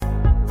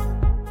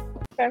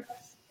sir.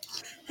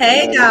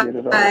 Hey Ready to get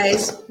it on.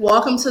 guys,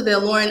 welcome to the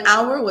Lauren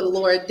Hour with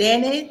Laura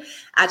Dannett.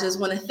 I just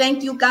want to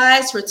thank you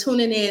guys for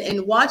tuning in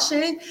and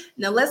watching.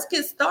 Now let's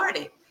get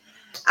started.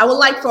 I would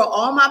like for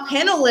all my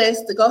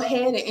panelists to go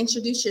ahead and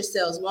introduce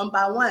yourselves one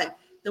by one.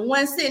 The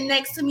one sitting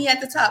next to me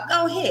at the top,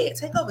 go ahead,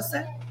 take over,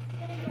 sir.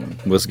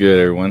 What's good,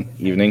 everyone?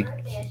 Evening.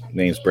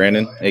 Name's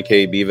Brandon,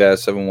 aka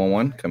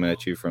BVAS711, coming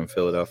at you from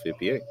Philadelphia,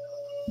 PA.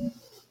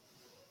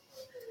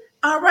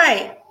 All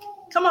right,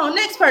 come on,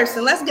 next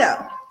person, let's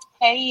go.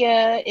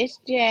 Hey, it's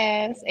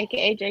Jazz,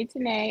 aka J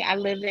Tanae. I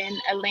live in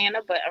Atlanta,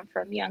 but I'm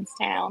from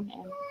Youngstown.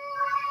 And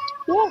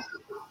yeah,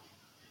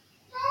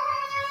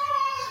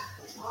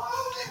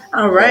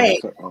 All So, right,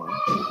 so,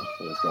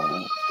 so,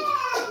 so,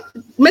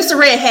 Mr.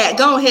 Red Hat,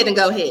 go ahead and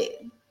go ahead.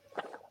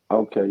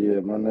 okay, yeah,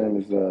 my name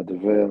is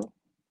DeVille,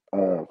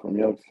 from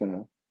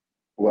Youngstown.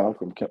 Well,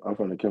 I'm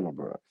from the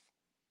Kimmerbrook.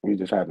 We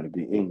just happen to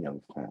be in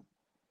Youngstown.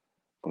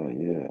 But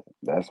yeah,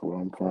 that's where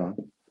I'm from.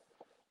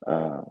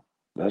 Uh,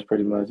 that's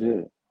pretty much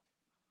it.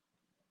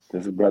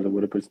 Just a brother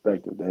with a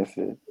perspective. That's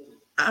it.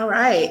 All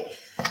right,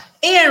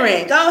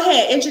 Aaron, go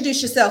ahead,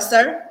 introduce yourself,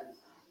 sir.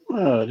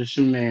 This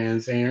your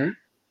man's Aaron.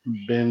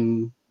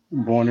 Been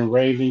born and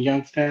raised in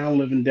Youngstown,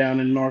 living down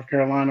in North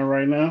Carolina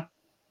right now.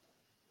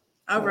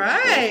 All Okay.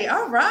 right,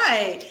 all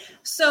right.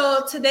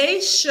 So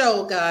today's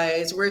show,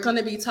 guys, we're going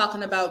to be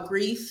talking about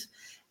grief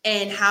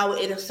and how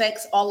it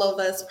affects all of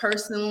us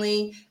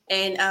personally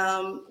and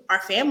our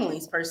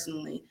families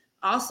personally.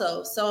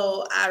 Also,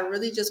 so I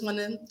really just want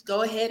to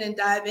go ahead and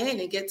dive in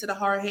and get to the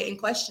hard hitting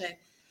question.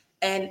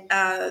 And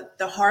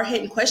the hard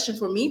hitting question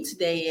for me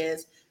today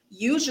is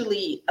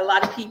usually a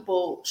lot of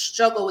people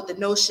struggle with the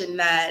notion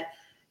that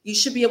you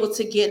should be able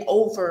to get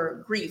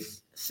over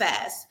grief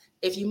fast.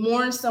 If you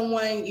mourn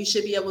someone, you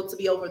should be able to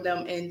be over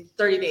them in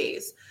 30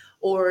 days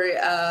or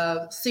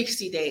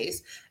 60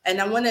 days. And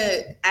I want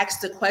to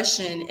ask the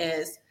question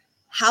is,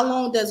 how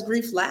long does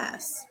grief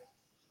last?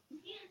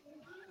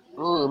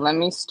 ooh, let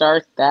me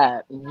start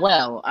that.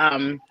 Well,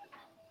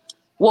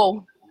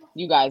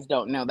 you guys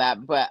don't know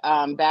that, but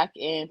back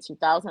in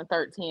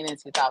 2013 and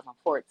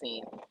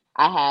 2014,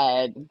 I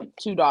had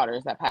two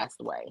daughters that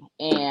passed away,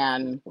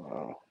 and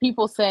Wow.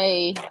 people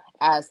say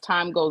as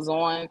time goes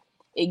on,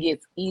 it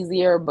gets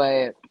easier,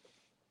 but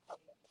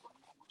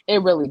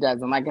it really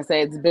doesn't. Like I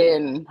said, it's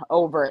been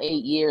over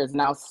 8 years,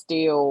 and I'll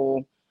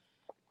still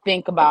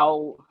think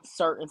about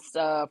certain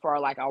stuff, or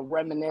like I'll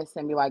reminisce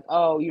and be like,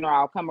 oh,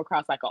 I'll come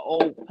across like an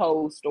old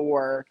post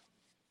or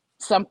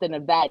something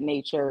of that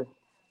nature,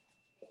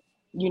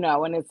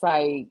 and it's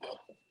like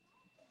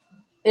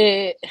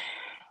it.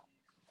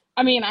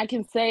 I mean, I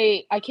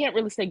can't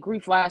really say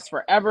grief lasts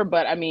forever,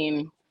 but I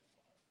mean,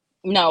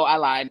 no, I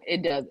lied.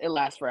 It does. It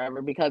lasts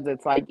forever because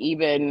it's like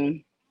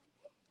even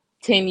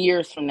 10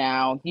 years from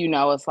now,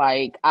 it's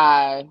like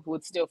I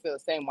would still feel the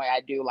same way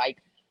I do. Like,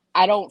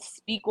 I don't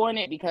speak on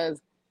it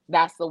because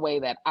that's the way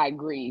that I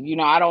grieve.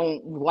 I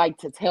don't like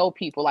to tell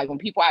people, like when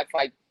people ask,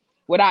 like,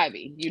 with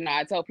Ivy,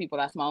 I tell people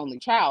that's my only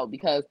child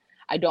because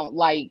I don't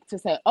like to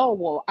say, oh,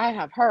 well, I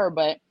have her,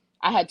 but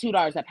I had two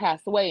daughters that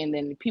passed away. And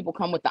then people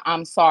come with the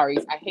I'm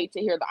sorries. I hate to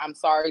hear the I'm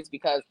sorries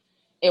because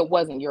it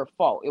wasn't your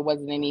fault. It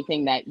wasn't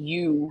anything that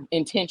you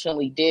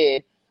intentionally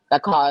did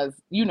that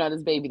caused,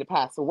 this baby to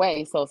pass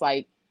away. So it's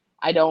like,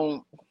 I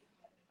don't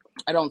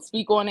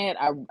speak on it.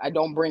 I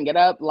don't bring it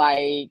up.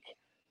 Like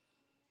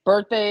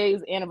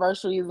birthdays,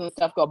 anniversaries and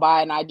stuff go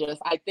by and I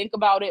think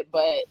about it,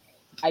 but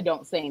I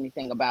don't say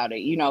anything about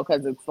it,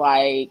 because it's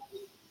like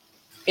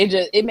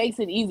it makes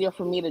it easier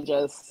for me to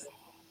just,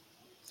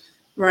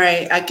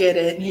 Right, I get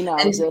it.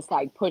 And just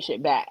like push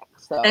it back.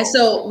 and So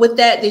so with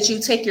that, did you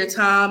take your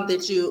time?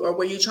 Or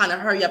were you trying to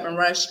hurry up and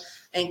rush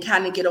and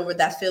kind of get over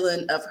that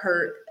feeling of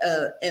hurt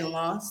and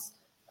loss?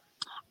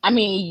 I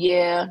mean,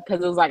 yeah,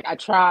 because it was like I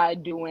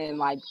tried doing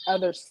like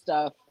other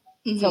stuff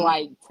to Hmm.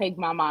 like take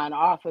my mind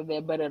off of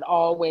it, but it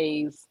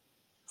always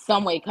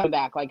some way come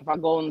back. Like if I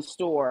go in the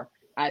store,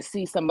 I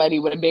see somebody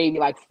with a baby.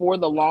 Like for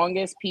the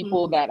longest,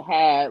 people Hmm. that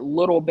had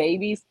little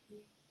babies,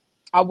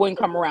 I wouldn't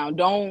come around.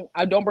 Don't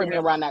bring me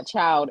Yeah. around that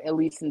child at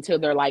least until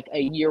they're like a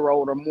year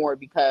old or more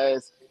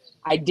because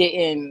I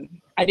didn't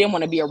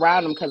want to be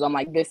around them because I'm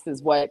like, this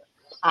is what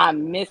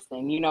I'm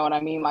missing. You know what I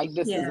mean? Like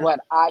this is Yeah.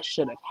 what I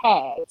should have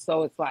had.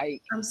 So it's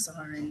like, I'm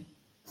sorry.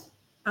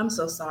 I'm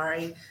so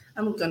sorry.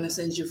 I'm gonna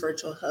send you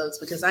virtual hugs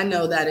because I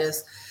know that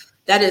is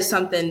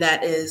something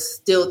that is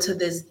still to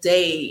this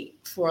day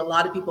for a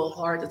lot of people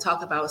hard to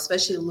talk about,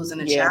 especially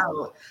losing a yeah.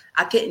 child.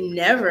 I could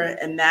never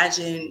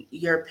imagine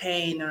your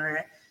pain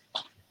or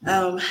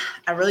um,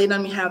 I really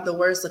don't even have the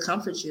words to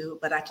comfort you,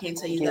 but I can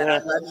tell you that I Yeah,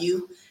 love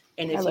you.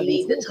 And I if you love you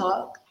need to too.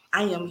 talk,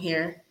 I am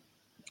here.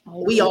 I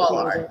We all appreciate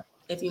are it.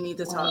 if you need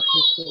to I talk.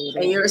 appreciate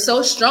And it. you're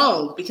so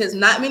strong because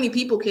not many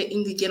people can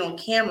even get on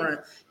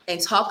camera and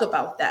talk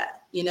about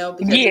that,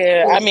 because it's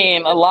Yeah, so I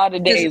mean, a lot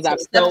of days I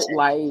sensitive felt subject.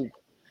 like,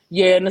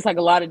 yeah, and it's like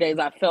a lot of days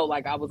I felt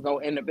like I was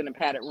gonna end up in a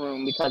padded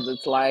room because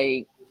it's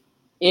like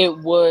it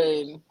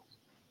would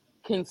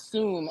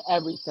consume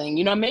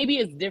everything. Maybe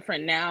it's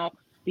different now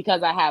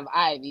because I have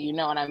Ivy, you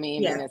know what I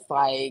mean? Yeah. And it's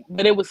like,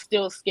 but it was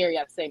still scary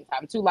at the same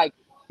time too. Like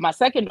my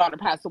second daughter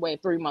passed away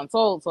at 3 months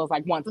old. So it's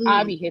like once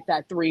Ivy hit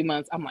that 3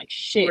 months, I'm like, You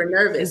shit, were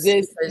nervous. is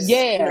this? Because,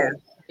 Yeah,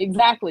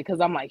 exactly.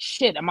 Cause I'm like,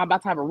 shit, am I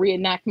about to have a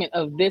reenactment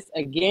of this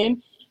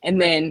again? And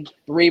then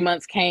 3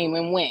 months came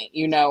and went,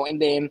 you know,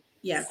 and then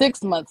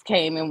 6 months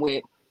came and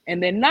went,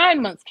 and then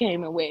 9 months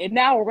came and went. And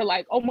now we're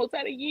like almost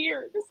at a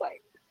year. It's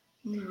like,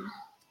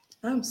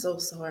 I'm so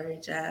sorry,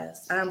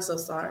 Jazz. I'm so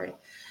sorry.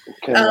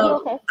 Okay.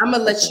 okay. I'm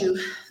gonna let you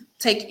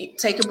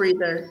take a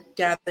breather,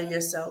 gather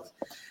yourself.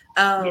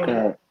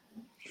 Can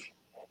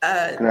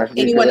I speak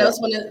Anyone to that?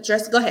 else want to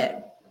address? Go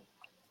ahead.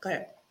 Go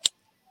ahead.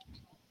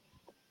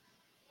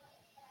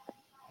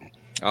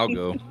 I'll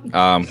go.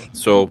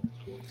 So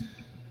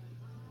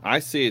I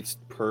say it's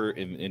per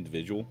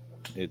individual.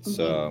 It's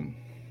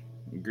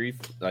grief,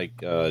 like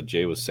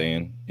Jay was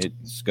saying,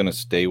 it's gonna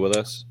stay with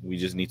us. We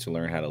just need to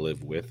learn how to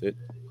live with it.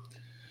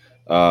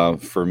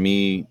 For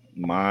me,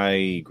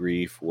 my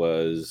grief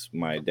was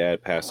my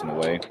dad passing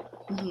away,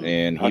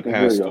 and he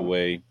passed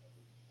away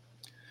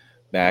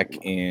back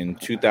in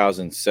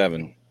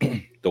 2007.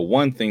 The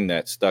one thing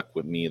that stuck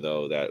with me,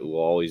 though, that will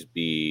always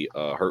be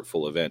a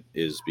hurtful event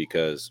is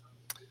because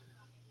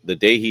the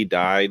day he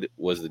died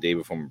was the day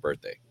before my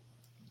birthday.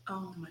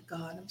 Oh my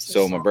God. I'm so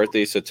So sorry. my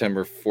birthday is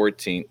September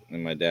 14th,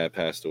 and my dad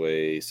passed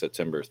away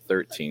September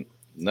 13th.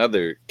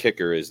 Another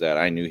kicker is that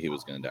I knew he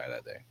was going to die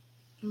that day.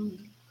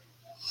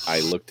 I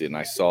looked and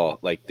I saw,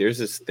 like, there's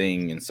this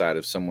thing inside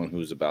of someone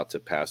who's about to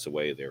pass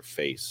away, their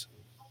face.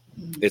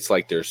 It's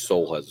like their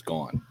soul has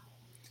gone.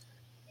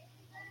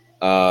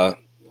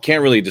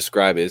 Can't really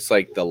describe it. It's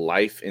like the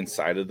life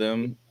inside of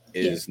them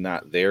is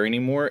not there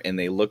anymore. And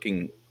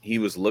he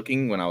was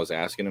looking when I was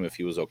asking him if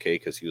he was okay,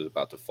 because he was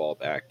about to fall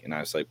back. And I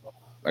was like,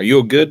 "Are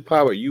you good,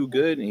 Pop? Are you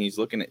good?" And he's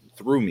looking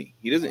through me.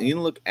 He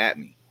didn't look at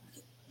me.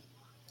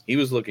 He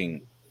was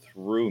looking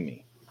through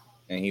me.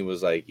 And he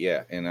was like,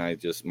 "Yeah." And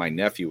my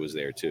nephew was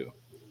there too.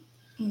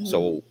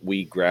 So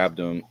we grabbed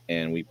him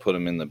and we put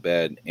him in the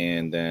bed.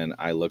 And then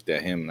I looked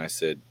at him and I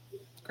said,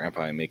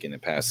 "Grandpa ain't making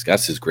it past."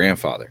 That's his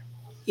grandfather.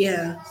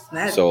 Yeah.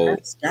 That's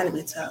gotta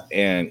be tough.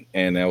 And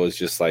that was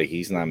just like,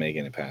 he's not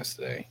making it past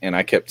today. And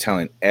I kept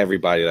telling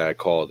everybody that I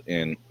called,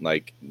 and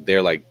like,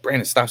 they're like,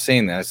 "Brandon, stop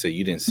saying that." I said,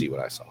 "You didn't see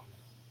what I saw."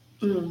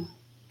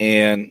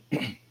 And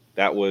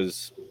that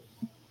was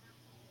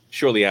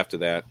shortly after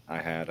that.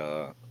 I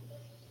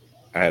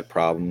had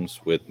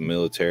problems with the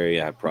military.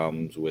 I had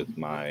problems with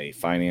my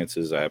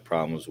finances. I had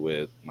problems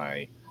with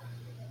my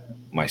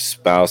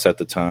spouse at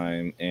the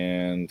time,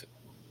 and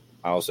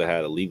I also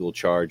had a legal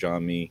charge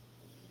on me.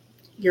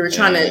 You were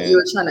trying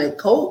to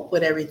cope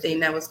with everything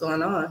that was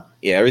going on.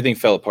 Yeah, everything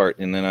fell apart,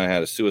 and then I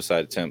had a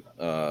suicide attempt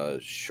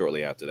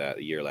shortly after that,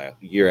 a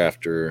year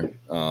after.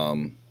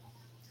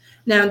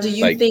 Now, do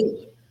you think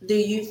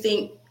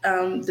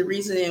the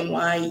reason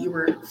why you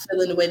were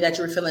feeling the way that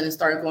you were feeling and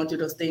started going through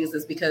those things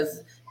is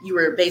because you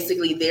were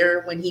basically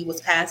there when he was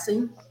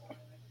passing?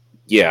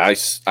 Yeah,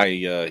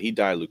 he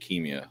died of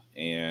leukemia,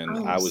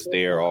 and I was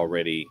there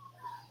already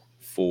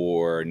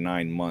for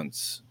 9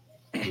 months.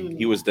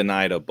 He was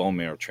denied a bone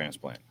marrow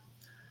transplant.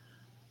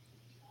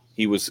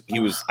 I was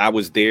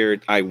there.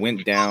 I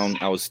went down.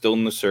 I was still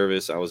in the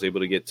service. I was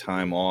able to get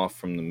time off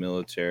from the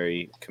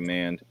military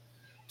command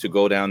to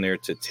go down there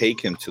to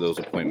take him to those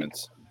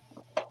appointments.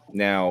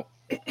 Now,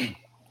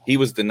 he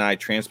was denied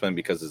transplant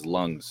because his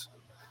lungs.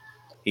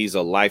 He's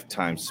a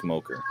lifetime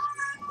smoker.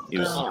 He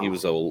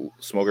was a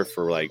smoker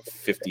for like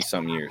 50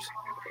 some years.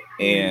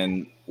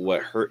 And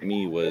what hurt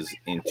me was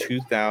in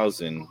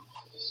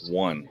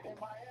 2001,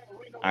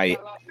 I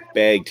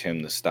begged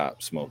him to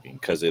stop smoking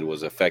because it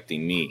was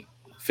affecting me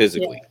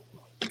physically,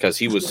 because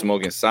he was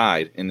smoking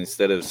inside, and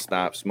instead of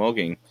stop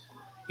smoking,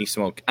 he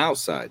smoked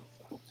outside.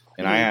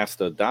 And I asked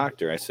the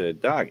doctor, I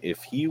said, "Doc,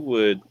 if he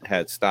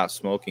had stopped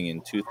smoking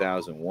in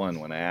 2001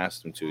 when I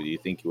asked him to, do you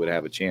think he would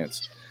have a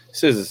chance?" He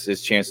says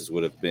his chances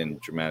would have been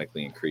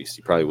dramatically increased.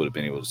 He probably would have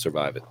been able to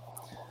survive it.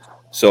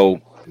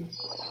 So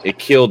it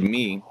killed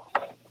me,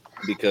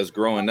 because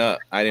growing up,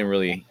 I didn't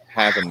really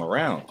have him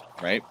around,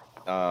 right?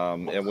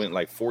 It went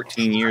like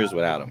 14 years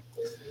without him.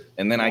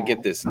 And then I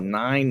get this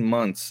 9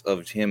 months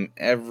of him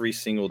every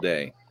single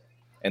day.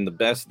 And the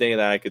best day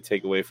that I could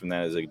take away from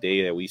that is a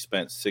day that we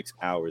spent 6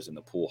 hours in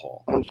the pool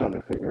hall. I'm trying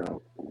to figure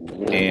out.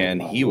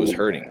 And he was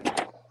hurting.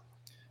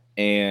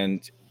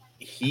 And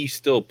he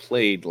still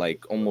played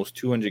like almost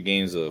 200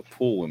 games of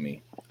pool with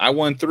me. I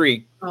won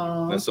 3.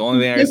 That's the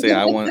only thing I can say.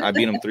 I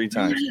beat him 3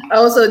 times.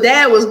 Oh, so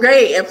Dad was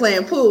great at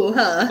playing pool,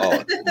 huh?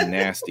 Oh,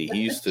 nasty.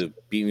 He used to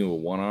beat me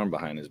with one arm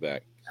behind his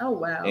back. Oh,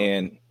 wow.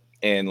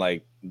 And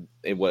like,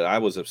 what I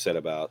was upset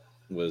about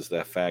was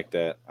the fact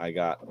that I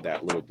got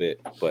that little bit,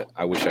 but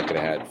I wish I could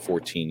have had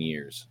 14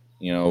 years,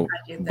 you know.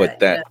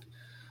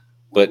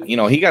 But you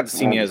know, he got to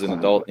see me as an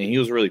adult, and he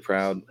was really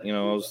proud. You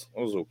know, I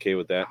was okay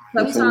with that.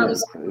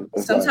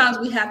 Sometimes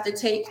we have to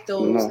take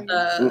those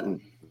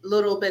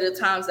little bit of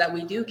times that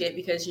we do get,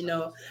 because you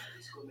know,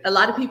 a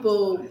lot of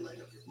people,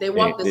 they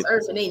walk this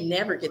earth and they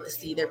never get to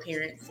see their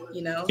parents.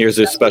 You know, here's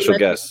a special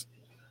guest.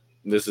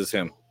 This is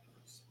him.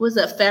 Was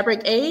it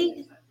fabric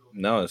egg?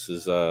 No, this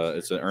is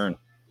it's an urn.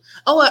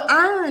 Oh, an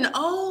urn.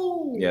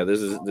 Oh. Yeah, this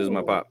is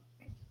my pop.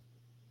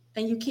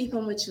 And you keep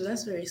him with you.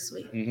 That's very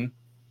sweet.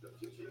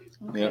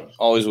 Mm-hmm. Okay. Yeah,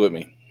 always with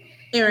me.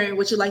 Aaron,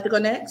 would you like to go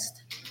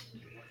next?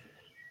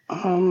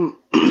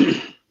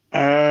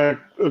 I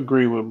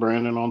agree with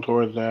Brandon on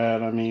towards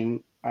that. I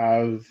mean,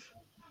 feel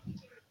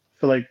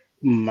like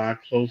my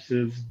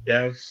closest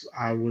deaths,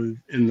 I was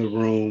in the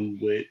room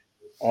with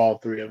all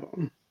three of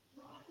them.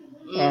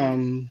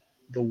 Mm.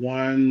 The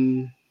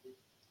one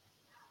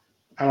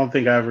I don't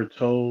think I ever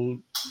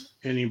told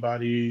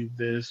anybody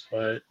this,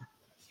 but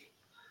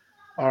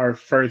our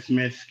first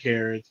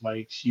miscarriage,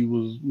 like she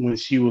was when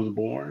she was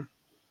born,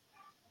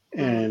 Mm.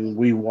 and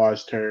we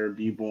watched her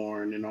be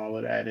born and all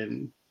of that.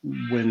 And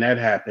when that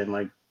happened,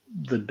 like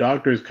the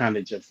doctors kind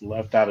of just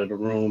left out of the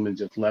room and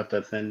just left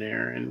us in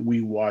there, and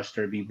we watched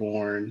her be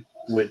born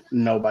with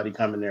nobody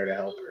coming there to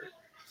help her.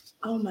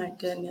 Oh my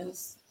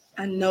goodness.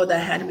 I know that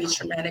had to be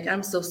traumatic.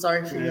 I'm so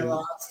sorry for your And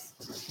loss.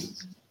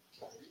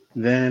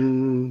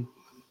 then,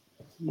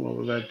 what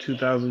was that,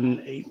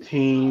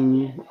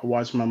 2018? I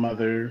watched my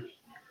mother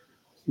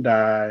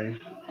die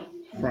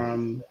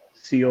from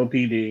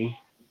COPD.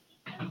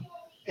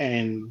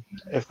 And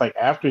it's like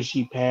after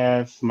she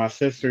passed, my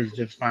sisters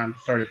just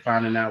started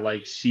finding out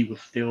like she was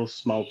still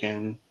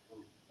smoking.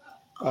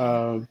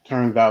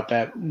 Turns out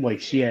that like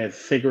she had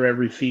cigarette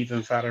receipts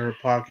inside of her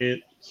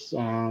pockets.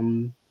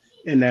 And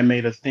that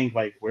made us think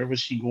like, where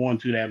was she going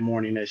to that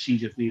morning that she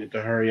just needed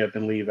to hurry up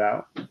and leave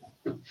out?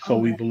 Oh So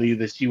we my. believe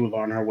that she was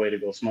on her way to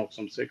go smoke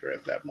some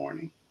cigarettes that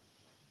morning.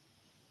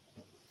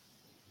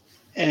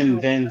 And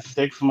Oh, then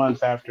 6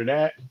 months after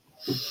that,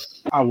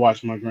 I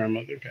watched my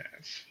grandmother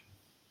pass.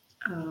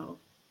 oh.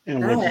 And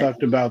what That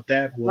sucked about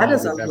that that was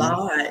is a is that my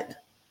lot.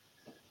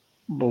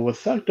 but what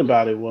sucked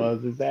about it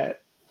was is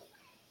that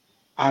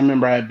I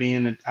remember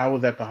I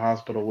was at the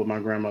hospital with my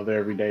grandmother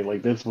every day.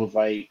 Like this was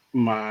like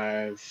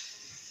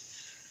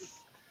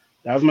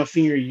that was my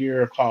senior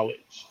year of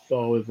college.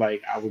 So it's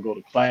like I would go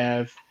to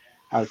class,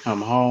 I would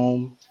come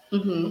home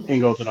Mm-hmm.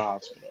 and go to the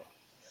hospital.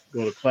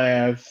 Go to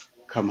class,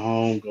 come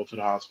home, go to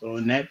the hospital.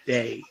 And that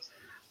day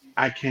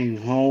I came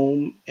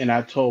home and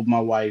I told my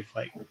wife,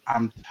 like,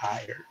 I'm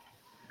tired.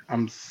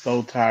 I'm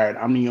so tired.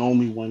 I'm the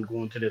only one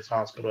going to this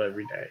hospital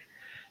every day.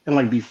 And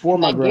like before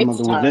my That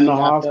gets grandmother was in the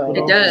tiring after a It hospital,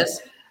 while.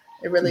 does.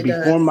 It really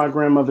before does. my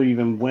grandmother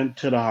even went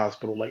to the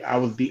hospital, like I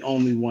was the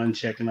only one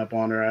checking up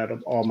on her out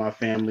of all my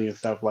family and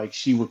stuff. Like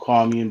she would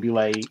call me and be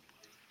like,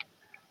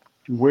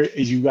 "Where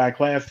is you got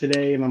class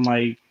today?" And I'm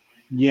like,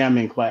 "Yeah, I'm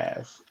in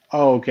class."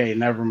 Oh, okay,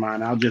 never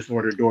mind. I'll just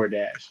order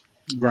DoorDash.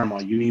 Grandma,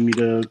 you need me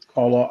to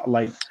call off?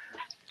 Like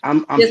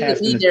I'm Just to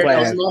passing be this there in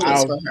those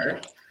class. moments for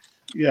her.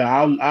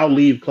 I'll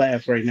leave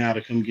class right now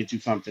to come get you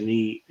something to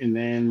eat. And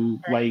then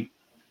Right. like,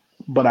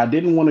 but I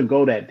didn't want to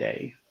go that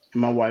day.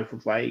 And my wife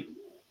was like,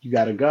 "You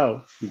gotta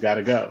go. You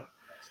gotta go."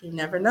 You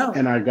never know.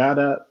 And I got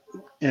up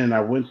and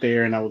I went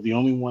there and I was the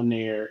only one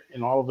there.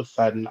 And all of a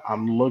sudden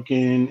I'm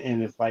looking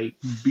and it's like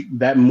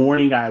that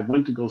morning I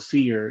went to go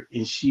see her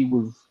and she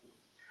was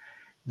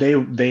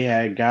they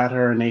had got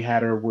her and they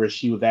had her where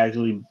she was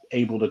actually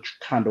able to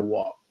kind of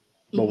walk.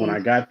 But when Mm-hmm. I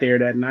got there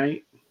that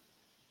night,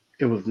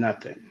 it was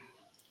nothing.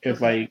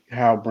 It's Okay. like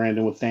how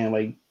Brandon was saying,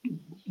 like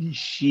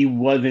she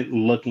wasn't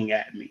looking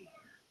at me.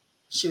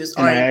 She was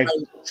And I already asked,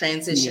 like yeah,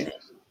 transitioning.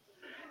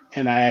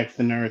 and I asked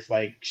the nurse,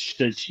 like,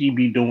 should she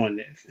be doing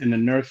this? And the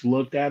nurse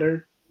looked at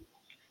her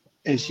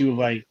and she was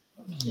like,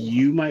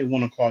 you might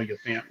want to call your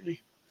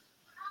family.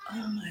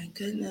 Oh my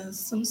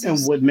goodness. I'm so And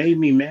sorry. what made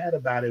me mad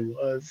about it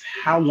was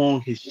how long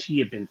has she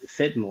had been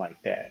sitting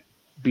like that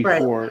Right.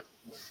 before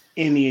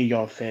any of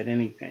y'all said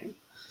anything?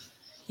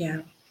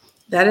 Yeah.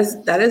 That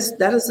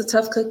is a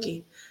tough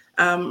cookie.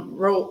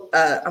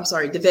 I'm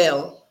sorry,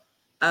 DeVale.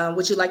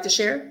 Would you like to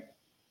share?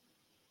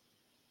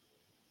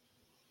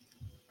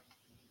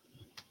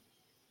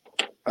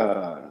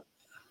 Uh,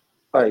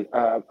 I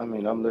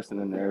mean, I'm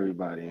listening to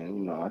everybody,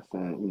 and I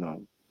send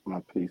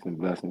my peace and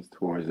blessings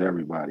towards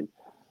everybody.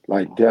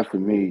 Like death for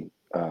me,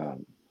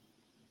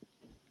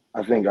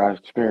 I think I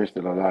experienced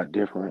it a lot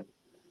different.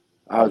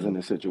 I was Mm-hmm. in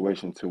a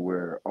situation to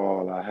where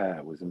all I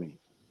had was me,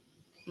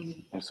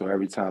 Mm-hmm. and so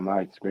every time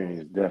I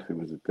experienced death, it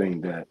was a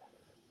thing that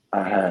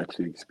I had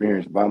to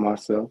experience by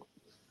myself.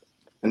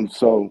 And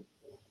so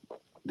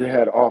they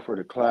had offered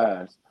a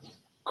class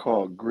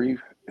called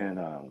Grief and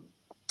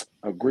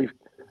a grief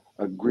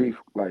a grief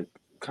like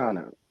kind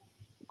of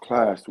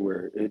class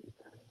where it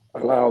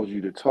allows you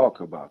to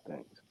talk about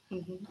things.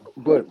 Mm-hmm.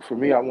 But for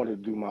me, I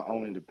wanted to do my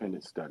own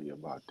independent study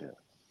about death.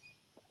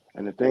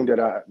 And the thing that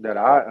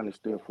I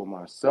understood for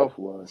myself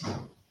was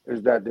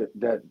is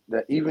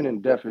that even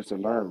in death, it's a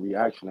learned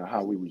reaction of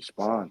how we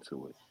respond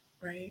to it.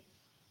 Right.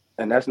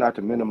 And that's not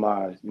to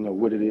minimize,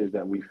 what it is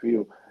that we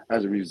feel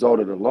as a result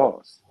of the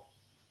loss.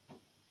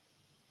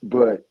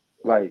 But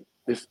like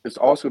it's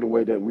also the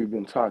way that we've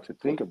been taught to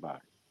think about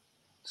it.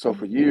 So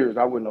for years,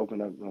 I wouldn't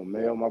open up no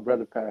mail. My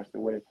brother passed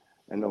away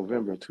in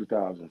November of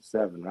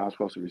 2007, and I was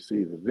supposed to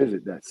receive a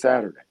visit that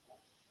Saturday.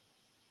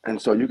 And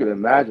so you could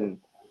imagine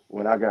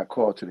when I got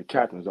called to the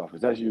captain's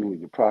office, that's usually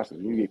the process.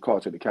 When you get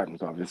called to the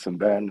captain's office, it's some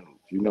bad news.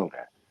 You know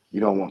that. You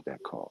don't want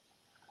that call.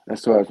 And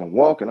so as I'm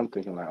walking, I'm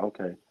thinking like,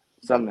 okay,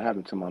 something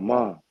happened to my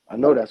mom. I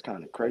know that's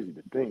kind of crazy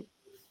to think,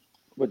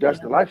 but that's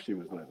the life she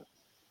was living.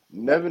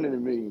 Never in a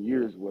million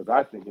years was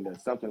I thinking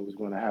that something was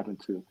going to happen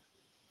to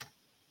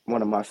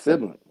one of my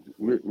siblings.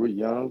 We're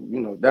young,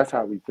 you know, that's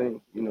how we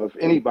think. You know, if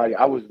anybody,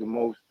 I was the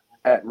most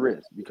at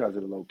risk because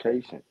of the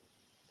location.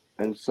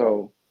 And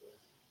so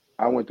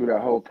I went through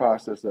that whole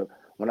process of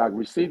when I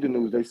received the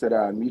news, they said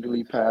I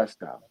immediately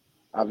passed out.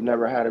 I've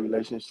never had a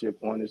relationship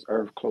on this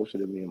earth closer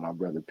to me and my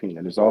brother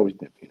Peanut. It's always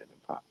been Peanut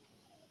and Pop.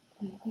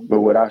 Mm-hmm.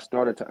 But what I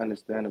started to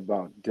understand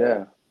about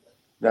death,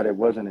 that it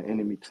wasn't an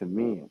enemy to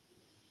men.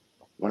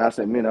 When I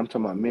say men, I'm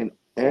talking about men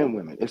and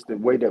women. It's the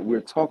way that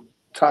we're taught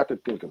to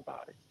think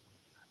about it.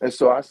 And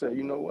so I said,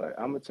 you know what?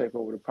 I'm going to take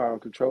over the power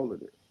and control of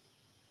this.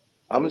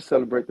 I'm going to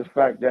celebrate the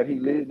fact that he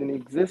lived and he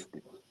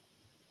existed.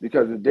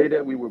 Because the day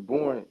that we were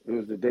born, it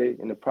was the day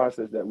in the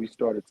process that we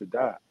started to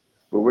die.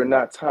 But we're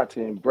not taught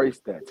to embrace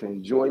that, to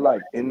enjoy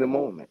life in the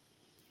moment.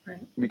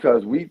 Right.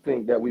 Because we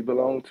think that we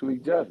belong to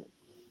each other.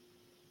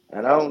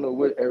 And I don't know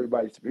what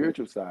everybody's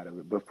spiritual side of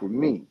it, but for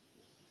me,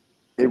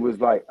 it was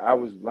like,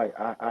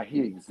 he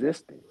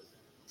existed.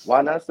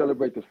 Why not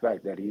celebrate the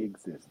fact that he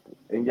existed?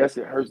 And yes,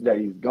 it hurts that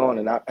he's gone,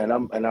 and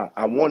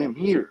I want him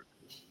here.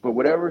 But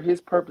whatever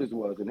his purpose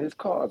was and his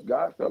cause,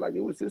 God felt like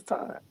it was his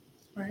time.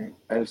 Right.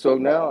 And so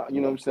now,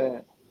 you know what I'm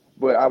saying?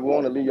 But I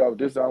want to leave y'all with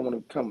this. I want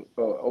to come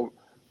over.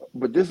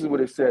 But this is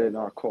what it said in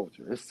our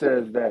culture. It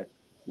says that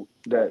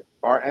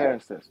our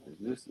ancestors,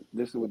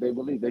 this is what they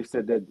believe. They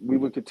said that we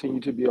would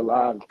continue to be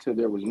alive until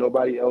there was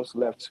nobody else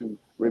left to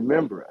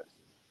remember us.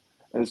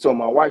 And so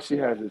my wife, she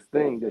has this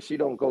thing that she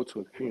don't go to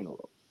a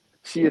funeral.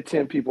 She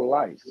attend people's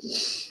life.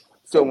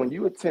 So when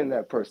you attend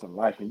that person's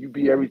life and you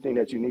be everything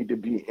that you need to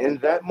be in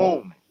that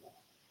moment,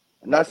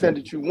 I'm not saying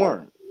that you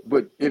weren't,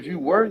 but if you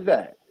were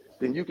that,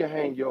 then you can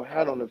hang your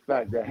hat on the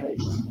fact that, hey,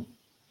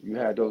 you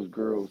had those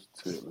girls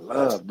to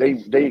love. They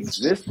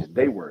existed.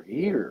 They were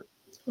here.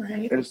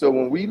 Right. And so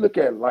when we look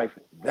at life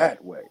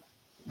that way,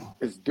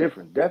 it's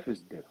different. Death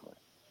is different.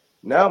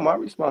 Now my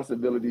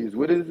responsibility is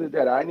what is it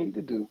that I need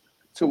to do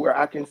to where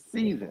I can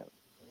see them,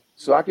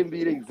 so I can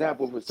be the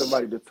example for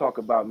somebody to talk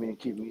about me and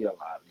keep me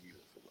alive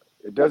years away.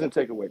 It doesn't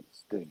take away the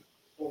sting.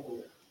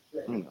 You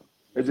know,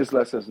 it just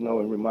lets us know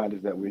and remind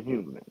us that we're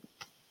human.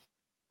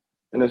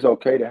 And it's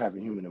okay to have a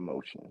human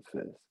emotion, it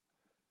says.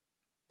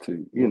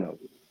 To, you know,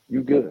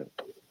 you good.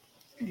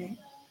 Okay.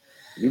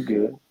 You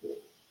good.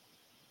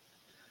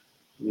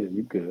 Yeah,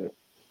 you good.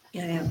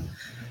 Yeah,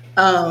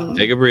 I am.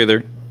 Take a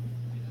breather.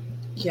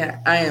 Yeah,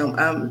 I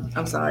am.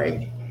 I'm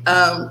sorry.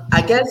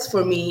 I guess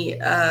for me,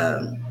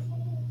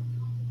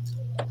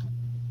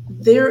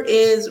 there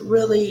is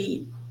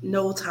really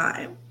no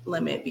time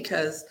limit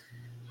because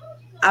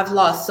I've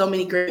lost so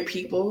many great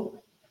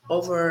people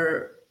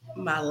over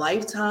my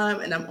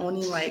lifetime, and I'm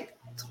only like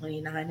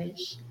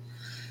 29-ish.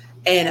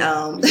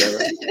 And Yeah,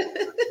 right.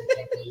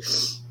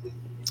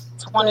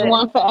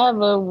 21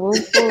 forever. Whoop,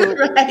 whoop.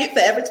 right,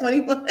 forever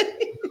 21.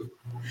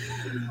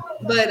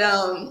 But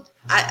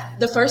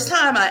the first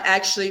time I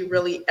actually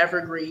really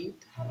ever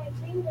grieved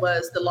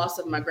was the loss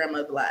of my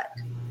grandmother Black,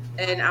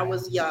 and I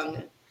was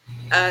young.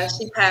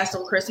 She passed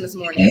on Christmas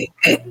morning,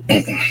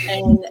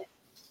 and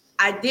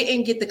I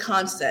didn't get the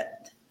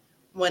concept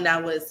when I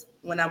was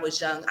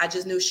young. I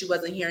just knew she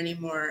wasn't here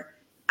anymore.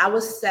 I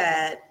was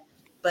sad,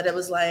 but it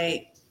was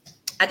like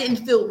I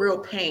didn't feel real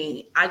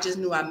pain. I just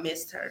knew I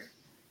missed her.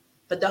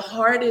 But the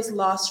hardest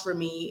loss for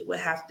me would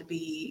have to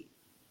be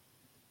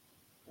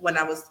when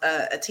I was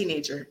a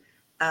teenager.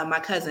 My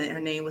cousin, her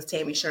name was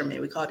Tammy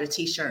Sherman. We called her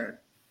T. Sherman.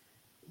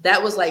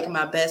 That was like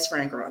my best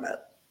friend growing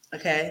up.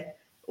 Okay,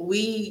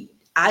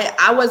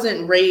 I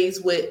wasn't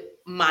raised with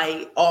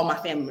all my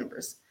family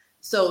members.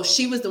 So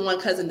she was the one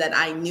cousin that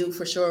I knew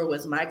for sure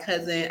was my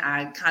cousin.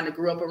 I kind of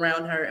grew up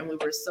around her, and we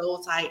were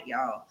so tight,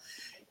 y'all.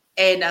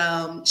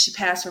 And she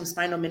passed from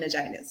spinal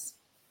meningitis,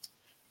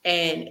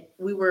 and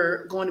we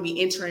were going to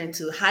be entering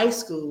into high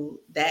school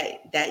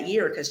that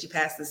year because she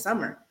passed this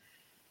summer.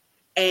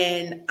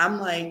 And I'm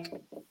like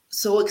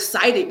so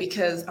excited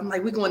because I'm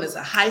like, we're going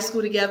to high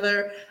school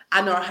together.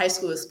 I know our high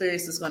school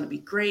experience is going to be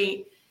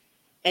great.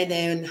 And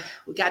then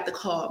we got the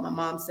call. My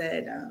mom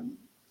said,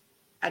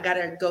 I got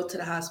to go to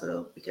the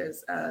hospital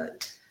because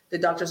the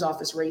doctor's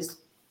office raised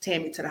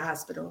Tammy to the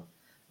hospital.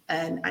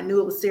 And I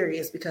knew it was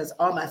serious because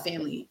all my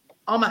family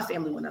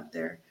went up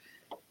there.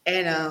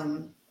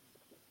 And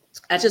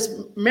I just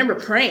remember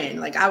praying.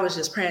 Like I was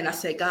just praying. I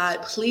said,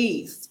 God,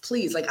 please,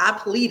 please. Like I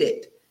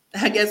pleaded.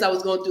 I guess I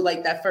was going through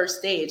like that first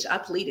stage. I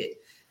pleaded.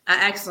 I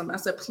asked him, I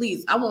said,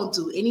 please, I won't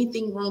do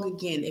anything wrong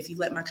again if you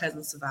let my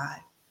cousin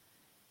survive.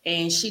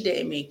 And she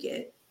didn't make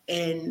it.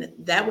 And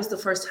that was the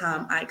first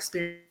time I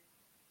experienced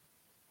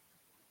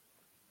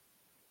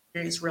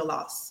real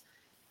loss.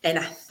 And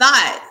I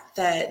thought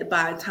that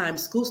by the time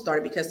school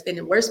started, and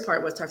the worst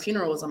part was her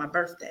funeral was on my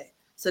birthday.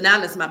 So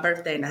now it's my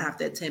birthday and I have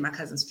to attend my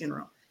cousin's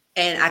funeral.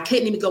 And I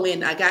couldn't even go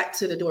in. I got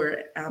to the door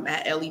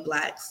at Ellie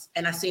Black's,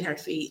 and I seen her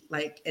feet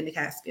like in the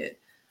casket,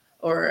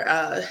 or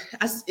I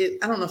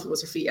don't know if it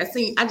was her feet. I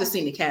just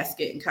seen the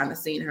casket and kind of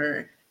seen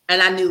her,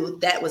 and I knew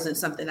that wasn't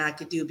something I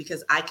could do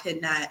because I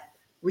could not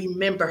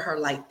remember her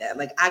like that.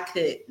 Like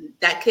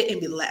that couldn't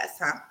be the last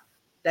time.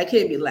 That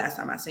couldn't be the last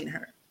time I seen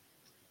her.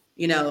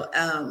 You know,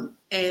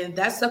 and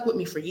that stuck with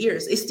me for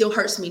years. It still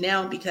hurts me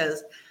now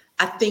because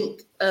I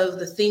think of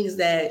the things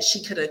that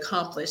she could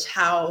accomplish,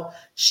 how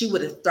she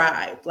would have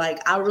thrived.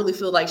 Like, I really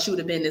feel like she would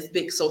have been this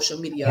big social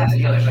media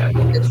star.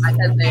 Because my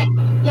cousin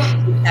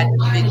had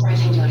this big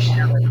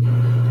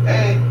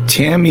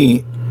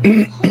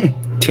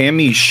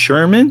Tammy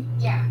Sherman?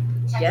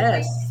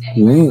 Yes.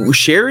 Ooh,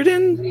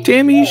 Sheridan?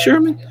 Tammy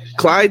Sherman?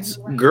 Clyde's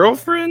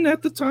girlfriend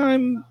at the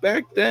time,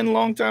 back then,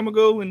 long time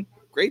ago in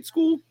grade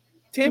school?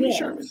 Tammy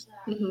Sherman?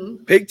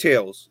 Mm-hmm.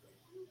 Pigtails.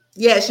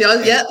 Yeah, she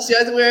was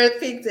wearing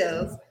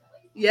pigtails.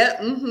 Yep.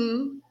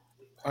 Mm-hmm.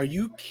 Are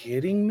you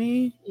kidding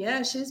me?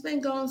 Yeah, she's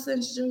been going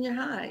since junior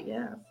high.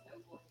 Yeah.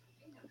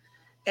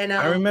 And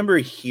I remember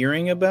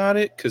hearing about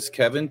it because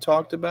Kevin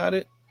talked about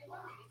it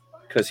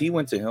because he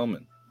went to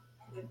Hillman.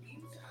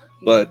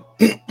 But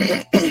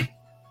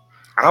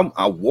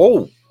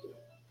whoa.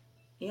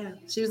 Yeah,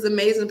 she was an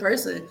amazing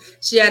person.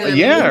 She had an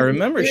I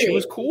remember. Spirit. She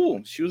was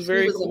cool. She was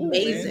very cool.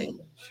 Amazing.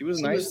 Man. She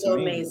was nice so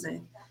to me.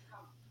 Amazing.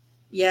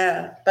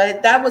 Yeah,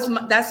 but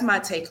that's my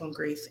take on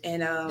grief.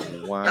 And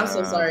wow. I'm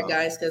so sorry,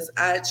 guys, because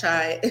I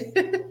tried.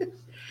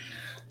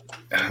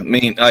 I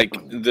mean, like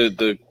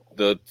the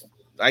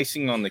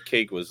icing on the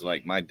cake was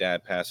like my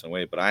dad passing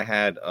away, but I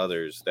had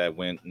others that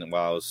went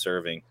while I was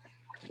serving.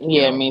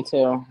 Yeah, me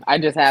too. I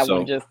just had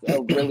one. Just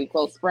a really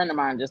close friend of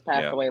mine just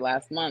passed away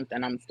last month,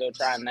 and I'm still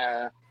trying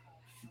to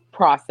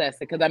process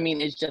it because I mean,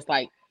 it's just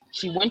like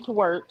she went to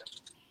work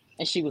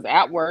and she was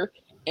at work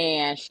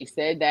and she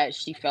said that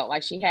she felt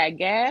like she had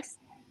gas.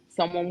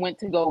 Someone went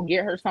to go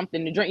get her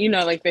something to drink. You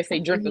know, like they say,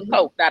 drink a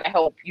Coke, that'll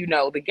help, you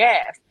know, the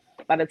gas.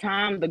 By the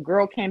time the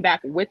girl came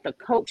back with the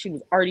Coke, she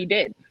was already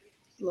dead.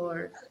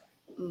 Lord.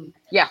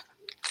 Yeah.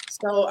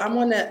 So I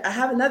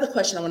have another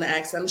question I want to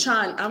ask. I'm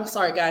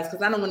sorry, guys,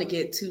 because I don't want to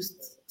get too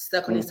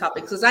stuck on these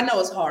topics because I know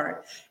it's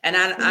hard.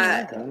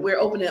 And we're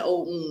opening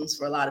old wounds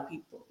for a lot of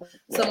people.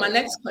 So my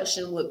next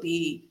question would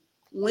be,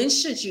 when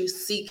should you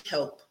seek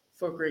help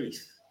for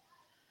grief?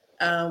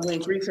 When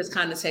grief has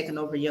kind of taken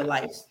over your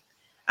life?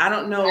 I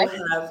don't know,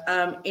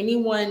 have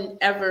anyone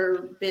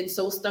ever been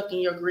so stuck in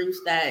your grief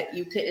that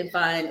you couldn't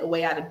find a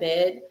way out of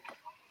bed?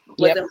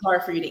 Was it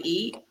hard for you to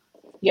eat?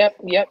 Yep.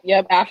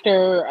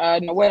 After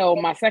Noelle,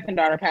 my second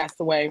daughter, passed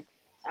away,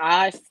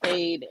 I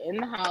stayed in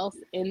the house,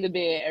 in the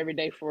bed every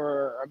day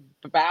for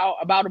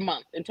about a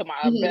month until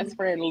my best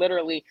friend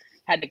literally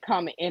had to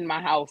come in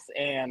my house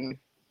and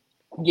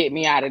get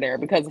me out of there.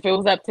 Because if it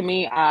was up to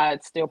me, I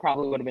still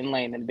probably would have been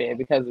laying in bed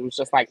because it was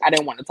just like I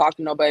didn't want to talk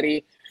to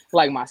nobody.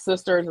 Like my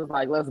sisters was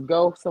like, let's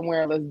go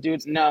somewhere. Let's do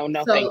it. No,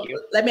 so thank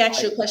you. Let me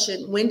ask you a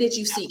question. When did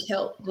you seek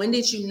help? When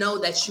did you know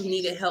that you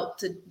needed help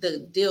to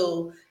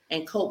deal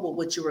and cope with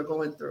what you were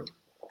going through?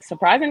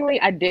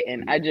 Surprisingly, I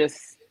didn't. I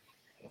just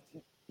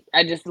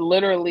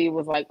literally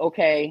was like,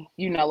 okay,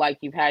 you know, like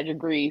you've had your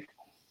grief.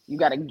 You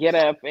got to get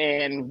up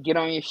and get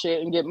on your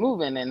shit and get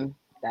moving. And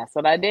that's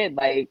what I did.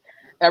 Like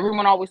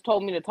everyone always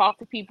told me to talk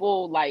to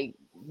people like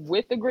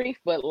with the grief.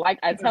 But like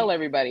I tell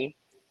everybody,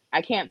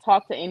 I can't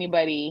talk to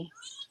anybody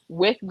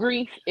with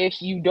grief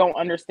if you don't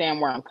understand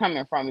where I'm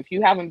coming from. If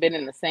you haven't been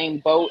in the same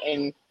boat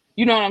and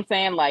you know what I'm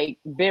saying, like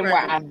been where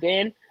I've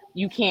been,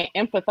 you can't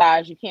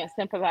empathize, you can't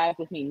sympathize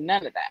with me,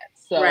 none of that.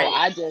 So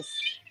I just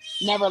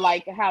never,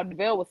 like how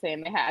DeVille was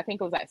saying, I think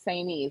it was at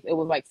St. E's, it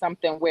was like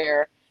something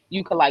where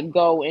you could like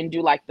go and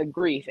do like the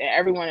grief and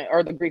everyone,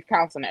 or the grief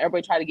counseling,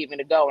 everybody tried to get me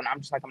to go and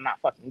I'm just like, I'm not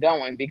fucking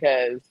going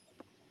because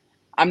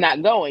I'm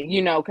not going,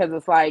 you know, because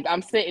it's like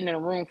I'm sitting in a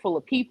room full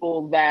of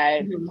people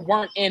that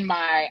weren't in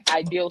my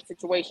ideal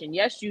situation.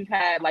 Yes, you could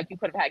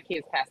have had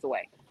kids pass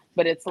away,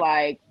 but it's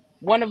like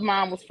one of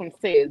mine was from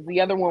SIDS, the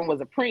other one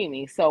was a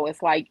preemie. So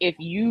it's like if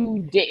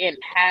you didn't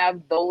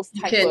have those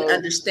type you couldn't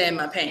understand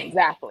my pain.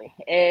 Exactly.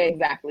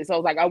 So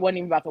it's like I wasn't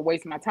even about to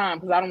waste my time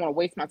because I don't want to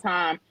waste my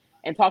time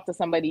and talk to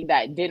somebody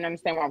that didn't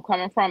understand where I'm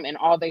coming from, and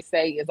all they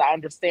say is I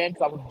understand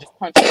because I was just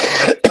punching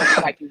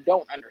you like you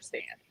don't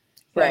understand.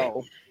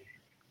 So.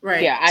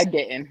 Right. Yeah, I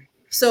didn't.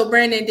 So,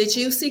 Brandon, did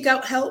you seek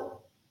out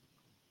help?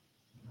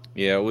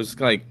 Yeah, it was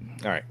like,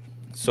 all right.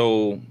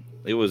 So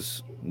it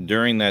was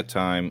during that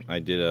time I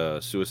did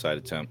a suicide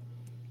attempt.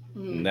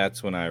 And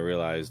that's when I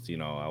realized, you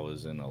know, I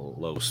was in a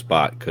low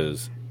spot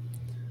because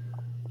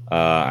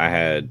I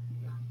had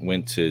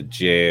went to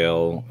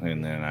jail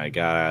and then I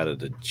got out of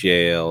the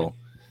jail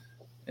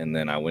and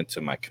then I went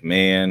to my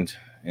command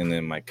and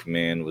then my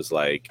command was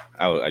like,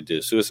 I did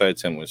a suicide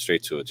attempt, went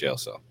straight to a jail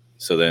cell.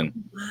 So then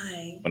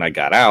when I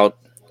got out,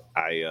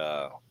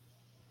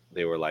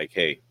 they were like,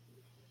 hey,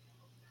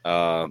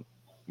 we're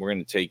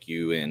going to take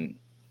you in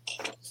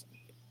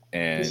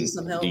and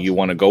do you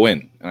want to go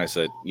in? And I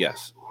said,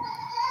 yes.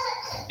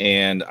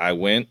 And I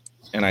went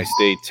and I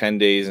stayed 10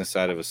 days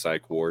inside of a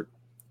psych ward.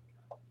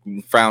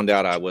 found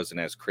out I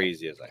wasn't as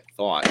crazy as I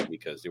thought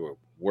because they were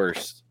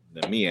worse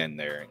than me in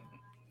there.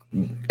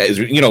 As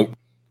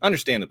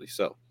understandably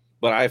so.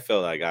 But I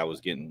felt like I was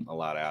getting a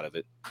lot out of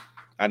it.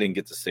 I didn't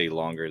get to stay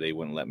longer. They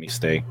wouldn't let me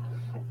stay.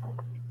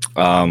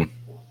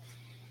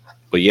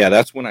 But yeah,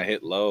 that's when I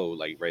hit low,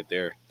 like right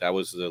there. That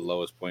was the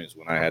lowest point is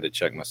when I had to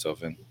check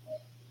myself in.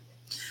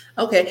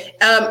 Okay.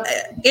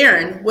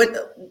 Aaron,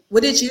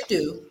 what did you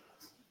do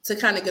to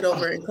kind of get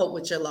over and cope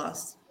with your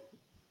loss?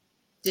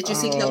 Did you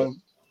seek help? Uh,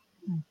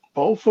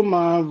 both of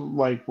mine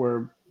like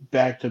were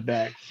back to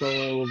back, so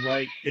it was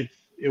like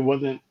it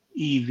wasn't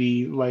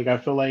easy. Like I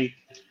feel like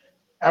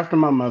after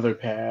my mother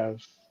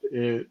passed,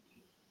 it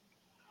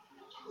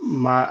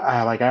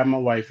I have my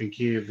wife and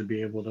kids to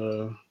be able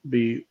to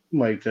be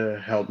like to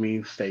help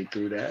me stay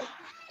through that.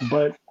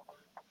 But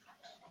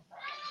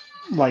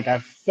like I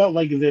felt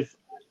like as if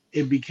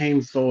it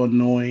became so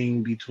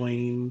annoying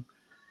between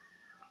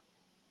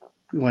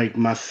like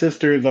my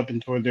sisters up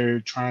until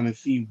they're trying to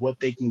see what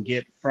they can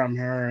get from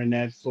her and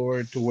that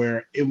sort to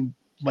where it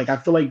like I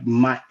feel like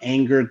my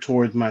anger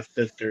towards my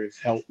sisters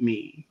helped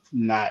me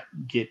not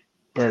get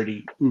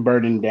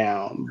burdened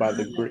down by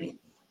the grief. Right.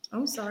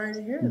 I'm sorry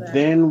to hear that.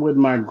 Then with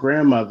my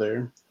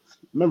grandmother,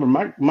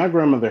 remember my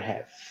grandmother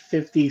had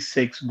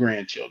 56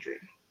 grandchildren.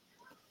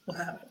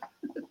 Wow.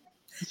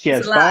 She It's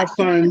has a lot. five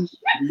sons,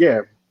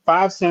 yeah,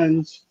 five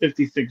sons,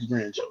 56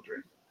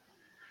 grandchildren.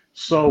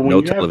 So when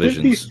No you have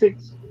televisions.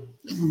 56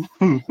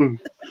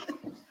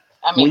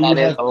 I mean, when you that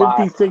is have a lot.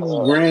 56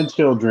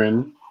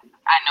 grandchildren,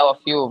 I know a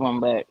few of them,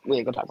 but we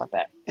ain't gonna talk about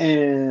that.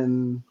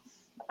 and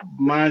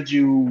mind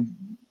you,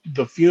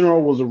 the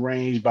funeral was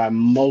arranged by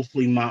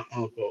mostly my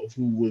uncle,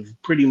 who was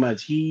pretty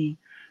much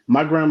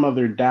my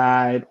grandmother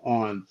died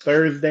on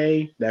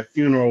Thursday. That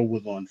funeral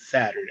was on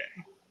Saturday.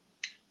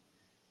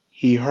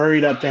 He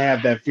hurried up to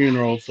have that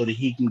funeral so that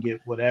he can get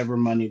whatever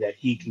money that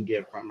he can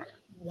get from her.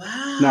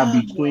 Now, Wow.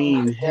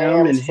 between him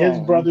Damn and his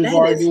shame. brothers That is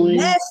arguing,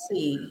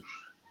 messy.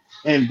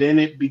 and then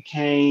it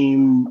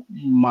became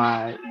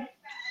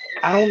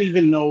I don't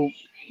even know.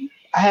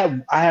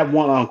 I have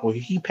one uncle.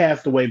 He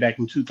passed away back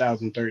in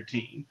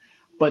 2013,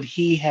 but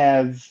he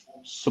has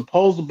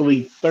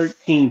supposedly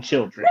 13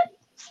 children.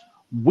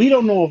 We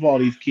don't know if all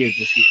these kids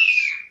are here,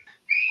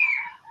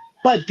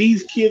 but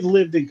these kids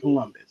lived in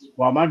Columbus.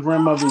 While my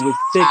grandmother was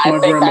sick, I my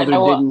think I grandmother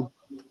know what didn't.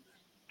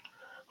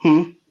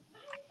 Hmm.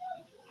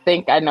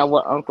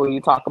 uncle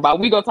you talk about.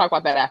 We gonna talk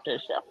about that after the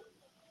show.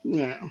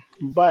 Yeah,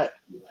 but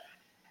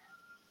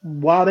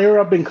while they were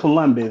up in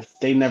Columbus,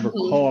 they never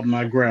Mhm. called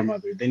my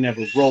grandmother. They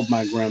never wrote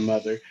my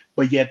grandmother.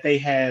 But yet they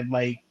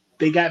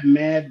got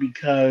mad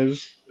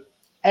because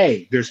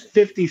hey, there's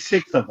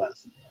 56 of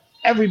us.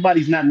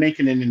 Everybody's not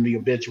making it in the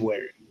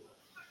obituary.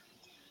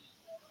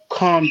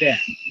 Calm down.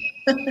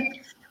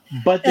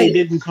 But they Hey,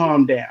 didn't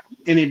calm down.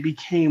 And it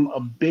became a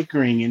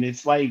bickering. And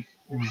it's like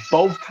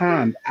both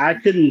times I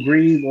couldn't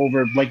grieve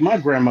over, like, my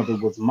grandmother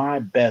was my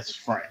best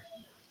friend.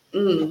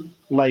 mm,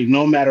 Like,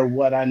 no matter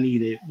what I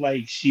needed,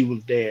 like, she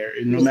was there.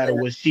 And it no was matter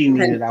there. what she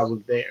needed, I Dependable.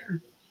 was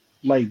there.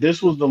 Like,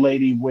 this was the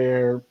lady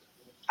where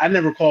I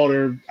never called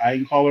her, I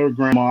didn't call her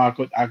grandma.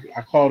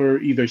 I called her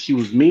either she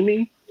was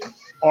Mimi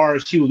or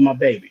she was my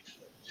baby.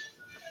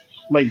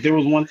 Like there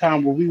was one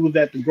time where we was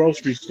at the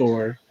grocery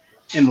store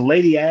and the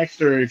lady asked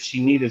her if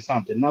she needed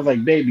something. And I was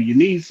like, baby, you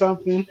need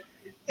something?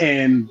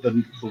 And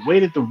the way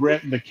that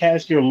the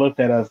cashier looked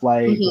at us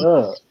like,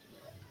 Mhm.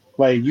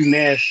 like you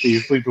nasty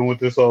sleeping with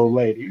this old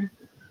lady.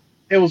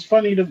 It was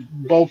funny to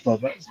both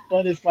of us,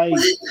 but it's like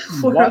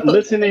what Horrible.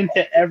 listening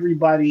to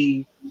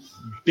everybody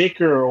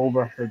bicker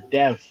over her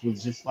death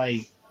was just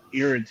like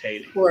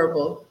irritating.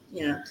 Horrible.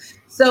 Yeah.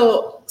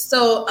 So,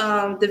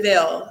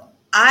 DeVille,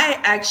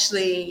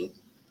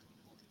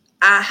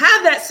 I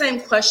have that same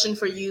question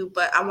for you,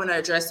 but I want to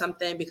address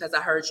something because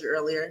I heard you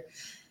earlier.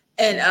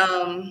 And